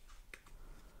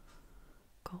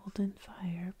 Golden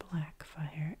fire, black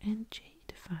fire, and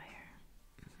jade fire.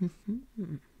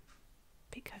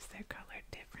 Because they're colored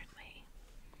differently.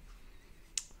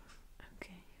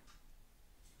 Okay.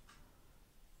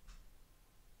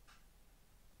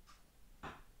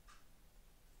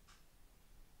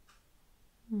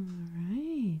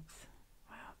 Alright.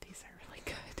 Wow, these are really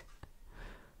good.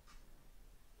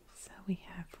 So we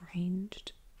have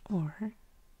ranged or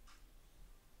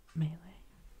melee.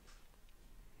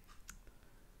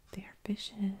 They are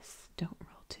vicious, don't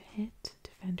roll to hit.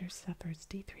 Defender suffers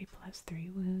D3 plus 3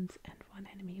 wounds, and one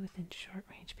enemy within short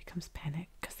range becomes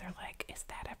panicked because they're like, is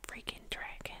that a freaking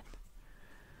dragon?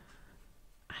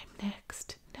 I'm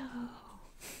next. No.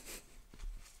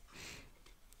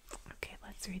 Okay,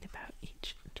 let's read about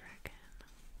each dragon.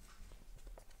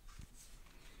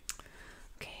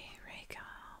 Okay,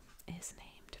 Rhaegal is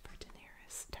named for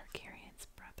Daenerys Targaryen's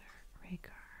brother,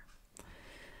 Rhaegar.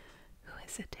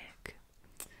 is a dick.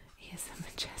 He is a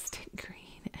majestic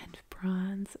green and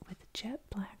bronze with jet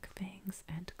black fangs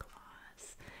and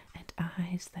claws, and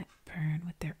eyes that burn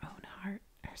with their own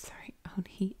own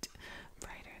heat,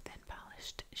 brighter than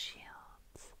polished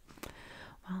shields.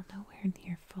 While nowhere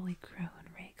near fully grown,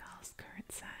 Rhaegal's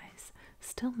current size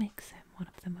still makes him one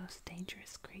of the most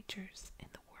dangerous creatures in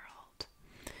the world.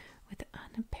 With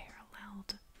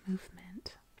unparalleled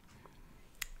movement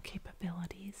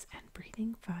capabilities and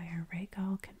breathing fire,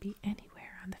 Rhaegal can be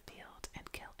anywhere on the field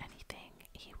and kill anything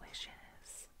he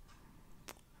wishes.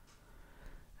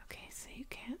 Okay, so you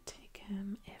can't take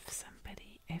him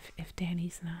if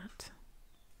Dany's not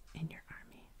in your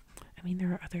army. I mean, there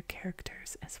are other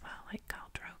characters as well, like Khal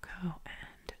Drogo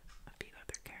and a few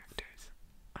other characters.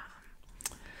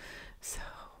 So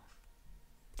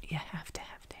you have to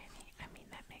have Dany. I mean,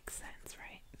 that makes sense,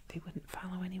 right? They wouldn't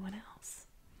follow anyone else.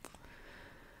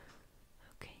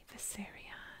 Okay,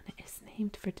 Viserion is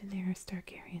named for Daenerys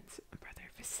Targaryen's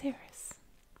brother Viserys.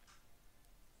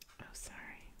 Oh,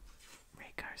 sorry.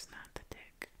 Rhaegar's not the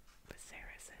dick.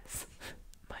 Viserys is.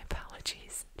 My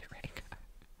apologies to Rhaegar.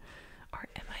 Or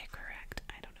am I correct?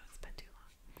 I don't know, it's been too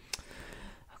long.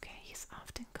 Okay, he's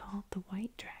often called the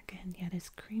White Dragon, yet is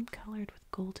cream-colored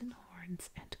with golden horns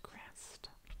and crest.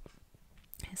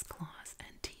 His claws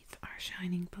and teeth are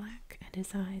shining black, and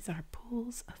his eyes are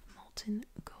pools of molten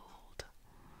gold.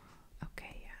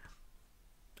 Okay, yeah.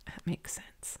 That makes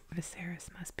sense. Viserys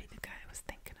must be the guy I was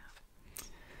thinking of.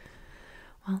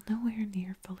 While nowhere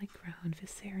near fully grown,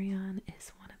 Viserion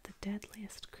is one of the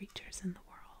deadliest creatures in the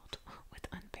world, with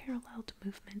unparalleled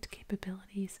movement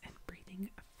capabilities and breathing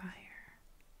fire.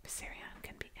 Viserion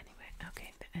can be anyway.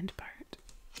 Okay, the end part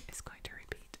is going to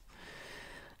repeat.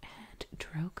 And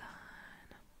Drogon.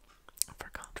 For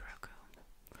Khal Drogo.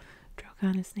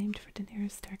 Drogon is named for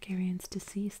Daenerys Targaryen's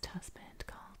deceased husband,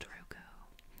 Khal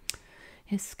Drogo.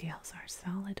 His scales are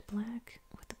solid black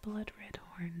with blood-red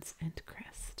horns and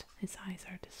crest. His eyes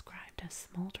are described as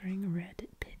smoldering red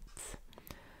pits,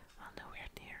 while nowhere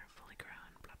near fully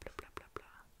grown. Blah blah blah blah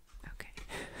blah. Okay.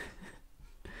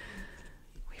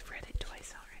 We've read it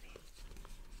twice already.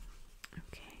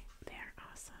 Okay, they're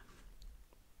awesome.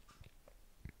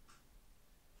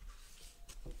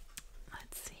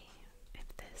 Let's see if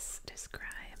this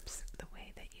describes the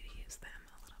way that you use them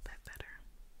a little bit better.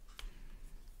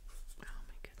 Oh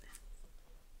my goodness.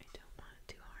 I don't want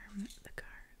to harm the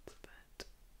cards, but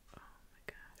oh my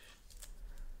gosh.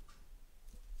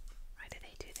 Why do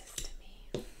they do this to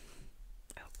me?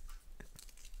 Oh,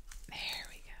 there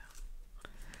we go.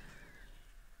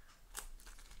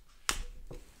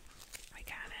 We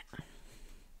got it.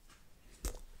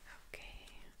 Okay,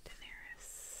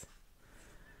 Daenerys.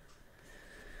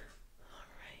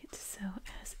 Alright, so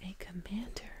as a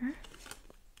commander,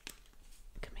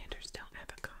 commanders don't have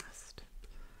a cost.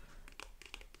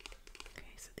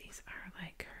 Okay, so these are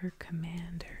like her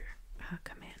command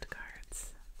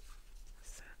cards.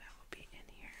 So that will be in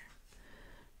here.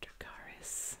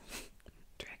 Dracarys,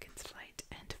 Dragon's Flight,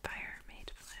 and Fire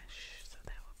Made Flesh. So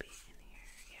that will be in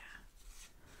here, yeah.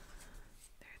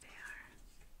 There they are.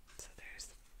 So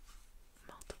there's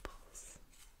multiples.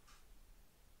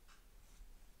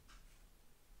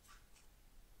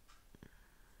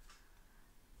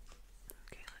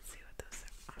 Okay, let's see what those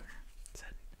are. So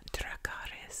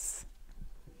Dracarys.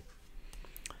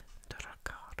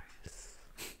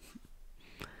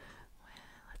 Well,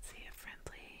 let's see, a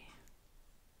friendly.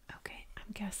 Okay,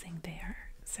 I'm guessing they are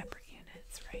separate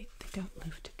units, right? They don't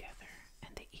move together,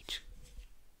 and they each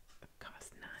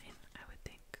cost 9, I would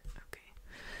think. Okay,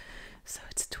 so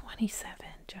it's 27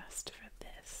 just for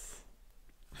this.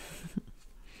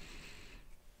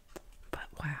 But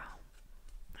wow,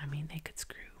 I mean, they could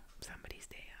screw somebody's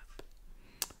day up.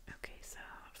 Okay, so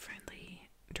friendly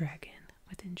dragon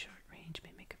within short range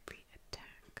may make a free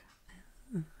attack.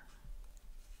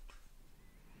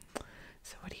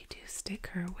 So what do you do? Stick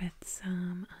her with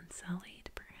some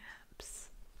Unsullied, perhaps?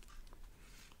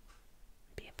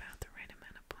 Be about the right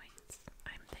amount of points,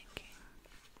 I'm thinking.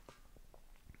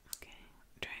 Okay,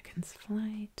 Dragon's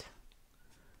Flight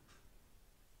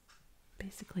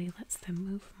basically lets them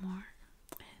move more,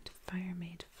 and Fire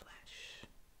Made Flesh.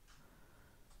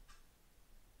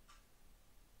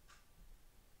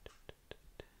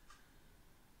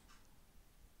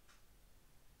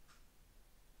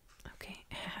 Okay,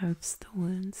 halves the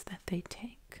wounds that they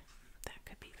take. That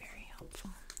could be very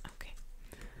helpful. Okay.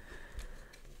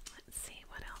 Let's see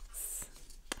what else.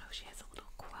 Oh, she has a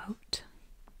little quote.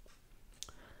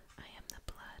 I am the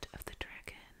blood of the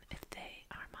dragon. If they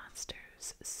are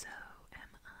monsters, so am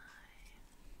I.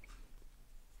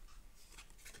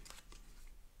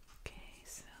 Okay,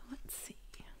 so let's see.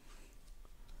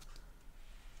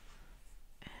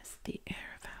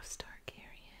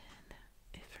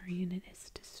 unit is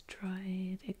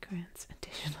destroyed, it grants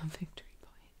additional victory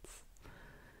points.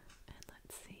 And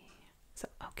let's see. So,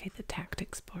 okay, the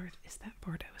tactics board is that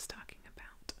board I was talking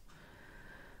about.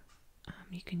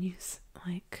 You can use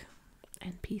like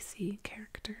NPC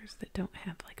characters that don't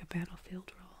have like a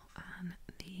battlefield role on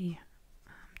the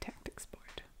tactics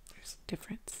board. There's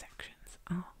different sections.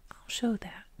 I'll show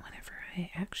that whenever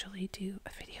I actually do a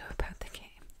video about the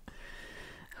game.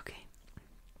 Okay.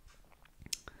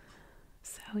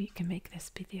 So you can make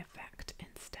this be the effect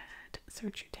instead.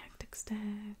 Search your tactics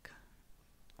deck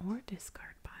or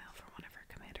discard pile for one of her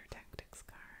commander tactics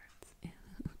cards.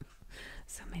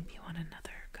 So maybe you want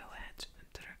another go at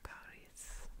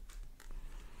Dracarys.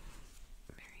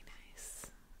 Very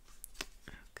nice.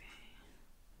 Okay.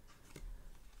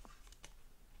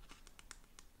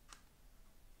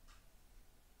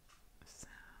 So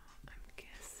I'm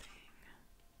guessing,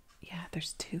 yeah,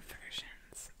 there's two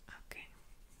versions. Okay.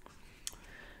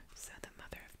 So the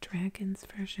Mother of Dragons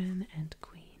version and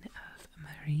Queen of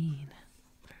Marine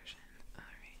version.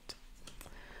 Alright.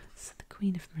 So the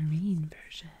Queen of Marine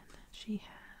version, she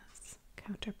has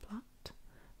Counterplot,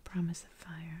 Promise of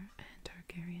Fire, and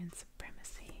Targaryen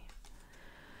Supremacy.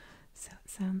 So it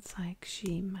sounds like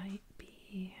she might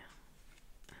be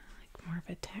like more of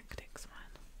a tactics one.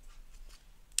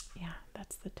 Yeah,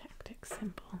 that's the tactics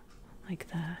symbol. Like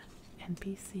the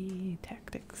NPC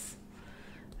tactics.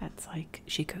 That's like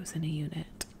she goes in a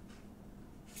unit.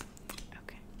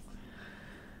 Okay.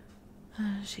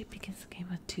 She begins the game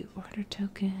with 2 order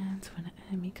tokens. When an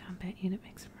enemy combat unit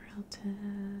makes a morale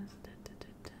test.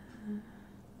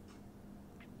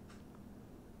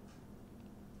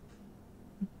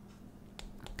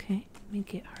 Okay,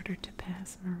 make it harder to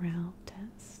pass morale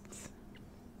tests.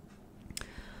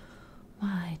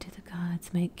 Why do the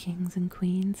gods make kings and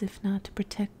queens if not to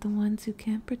protect the ones who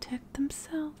can't protect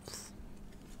themselves?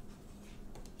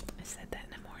 I said that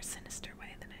in a more sinister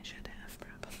way than I should have,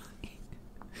 probably.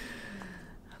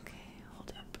 Okay,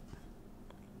 hold up.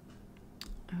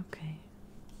 Okay,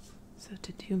 so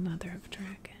to do Mother of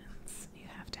Dragons, you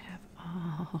have to have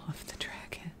all of the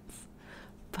dragons,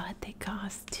 but they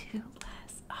cost 2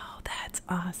 less. Oh, that's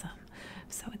awesome.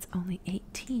 So it's only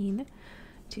 18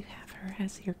 to have her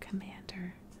as your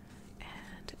commander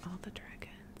and all the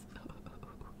dragons. Oh,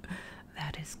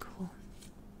 that is cool.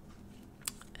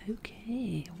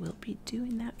 Okay, we'll be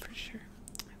doing that for sure.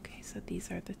 Okay, so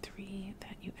these are the 3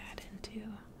 that you add into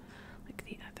like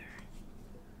the other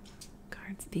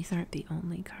cards. These aren't the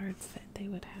only cards that they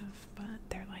would have, but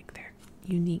they're like their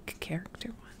unique character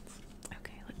ones.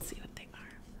 Okay, let's see what they are.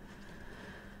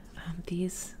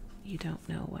 These, you don't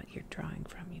know what you're drawing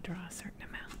from. You draw a certain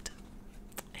amount.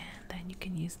 And then you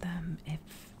can use them if,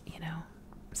 you know,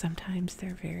 sometimes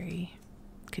they're very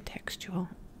contextual.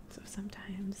 So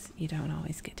sometimes you don't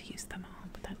always get to use them all,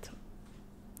 but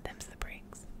them's the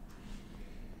breaks.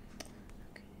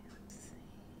 Okay, let's see.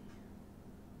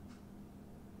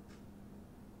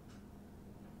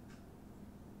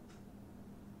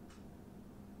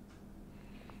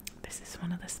 This is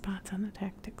one of the spots on the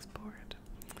tactics board.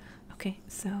 Okay,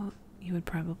 so you would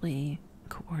probably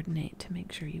coordinate to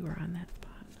make sure you were on that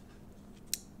spot.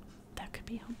 That could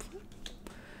be helpful.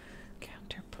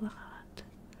 Counterplot.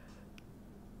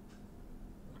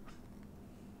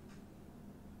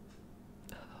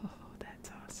 Oh, that's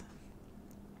awesome.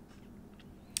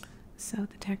 So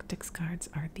the tactics cards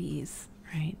are these,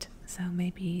 right? So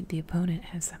maybe the opponent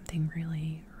has something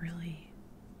really, really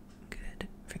good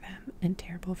for them and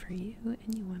terrible for you,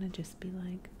 and you want to just be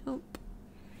like, nope.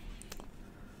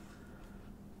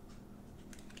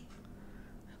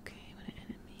 Okay, what an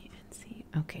enemy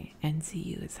NCU. Okay,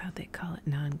 NCU is how they call it,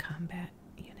 non-combat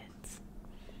units,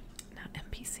 not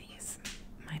NPCs.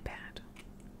 My bad.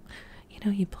 You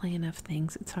know, you play enough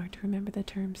things, it's hard to remember the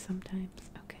terms sometimes.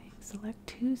 Okay, select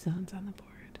 2 zones on the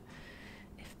board.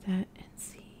 If that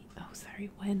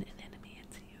when an enemy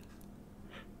NCU,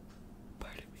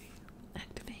 pardon me,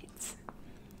 activates,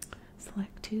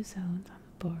 select 2 zones on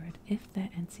the board. If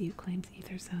that NCU claims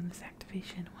either zone, this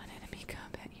activation, one enemy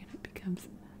combat unit becomes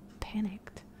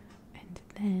panicked, and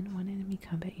then one enemy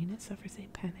combat unit suffers a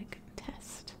panic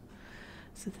test.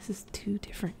 So this is 2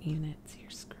 different units you're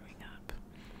screwing up.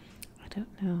 I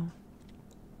don't know.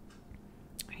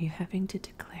 Are you having to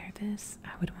declare this?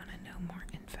 I would want to know more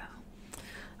info.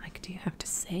 Like, do you have to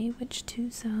say which 2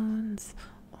 zones?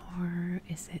 Or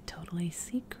is it totally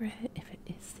secret? If it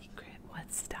is secret,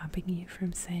 what's stopping you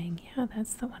from saying, yeah,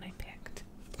 that's the one I picked?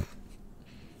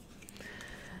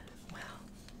 Well,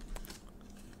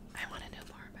 I want to know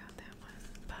more about that one.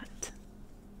 But,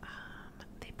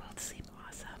 they both seem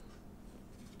awesome.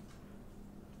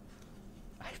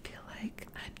 I feel like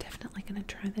I'm definitely going to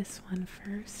try try this one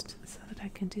first so that I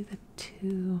can do the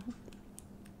 2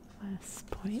 less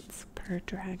points per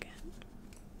dragon.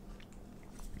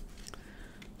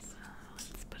 So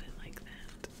let's put it like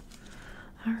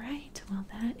that. Alright, well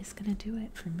that is going to do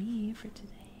it for me for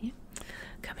today.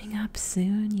 Coming up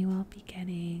soon, you will be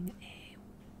getting a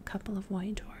couple of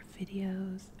White Dwarf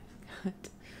videos.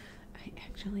 I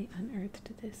actually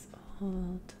unearthed this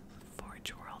old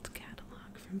Forge World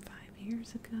catalog from 5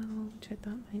 years ago, which I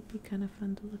thought might be kind of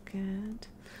fun to look at.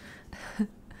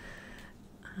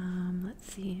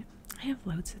 Let's see. I have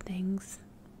loads of things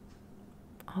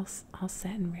all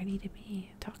set and ready to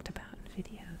be talked about in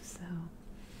videos, so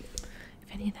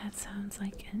if any of that sounds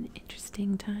like an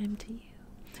interesting time to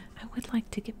you, I would like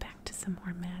to get back to some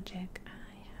more magic.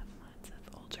 I have lots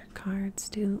of older cards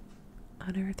to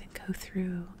unearth and go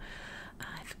through.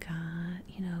 I've got,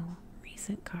 you know,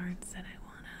 recent cards that I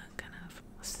want to kind of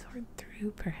sort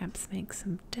through, perhaps make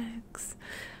some decks.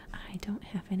 I don't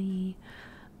have any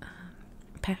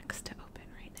packs to open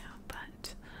right now,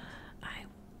 but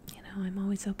I'm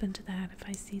always open to that. If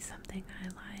I see something I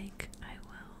like, I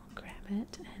will grab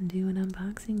it and do an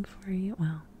unboxing for you.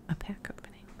 Well, a pack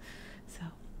opening. So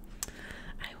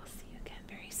I will see you again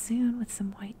very soon with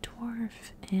some White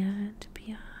Dwarf and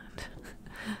beyond.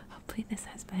 Hopefully this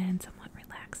has been somewhat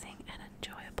relaxing and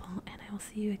enjoyable, and I will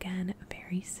see you again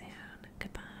very soon.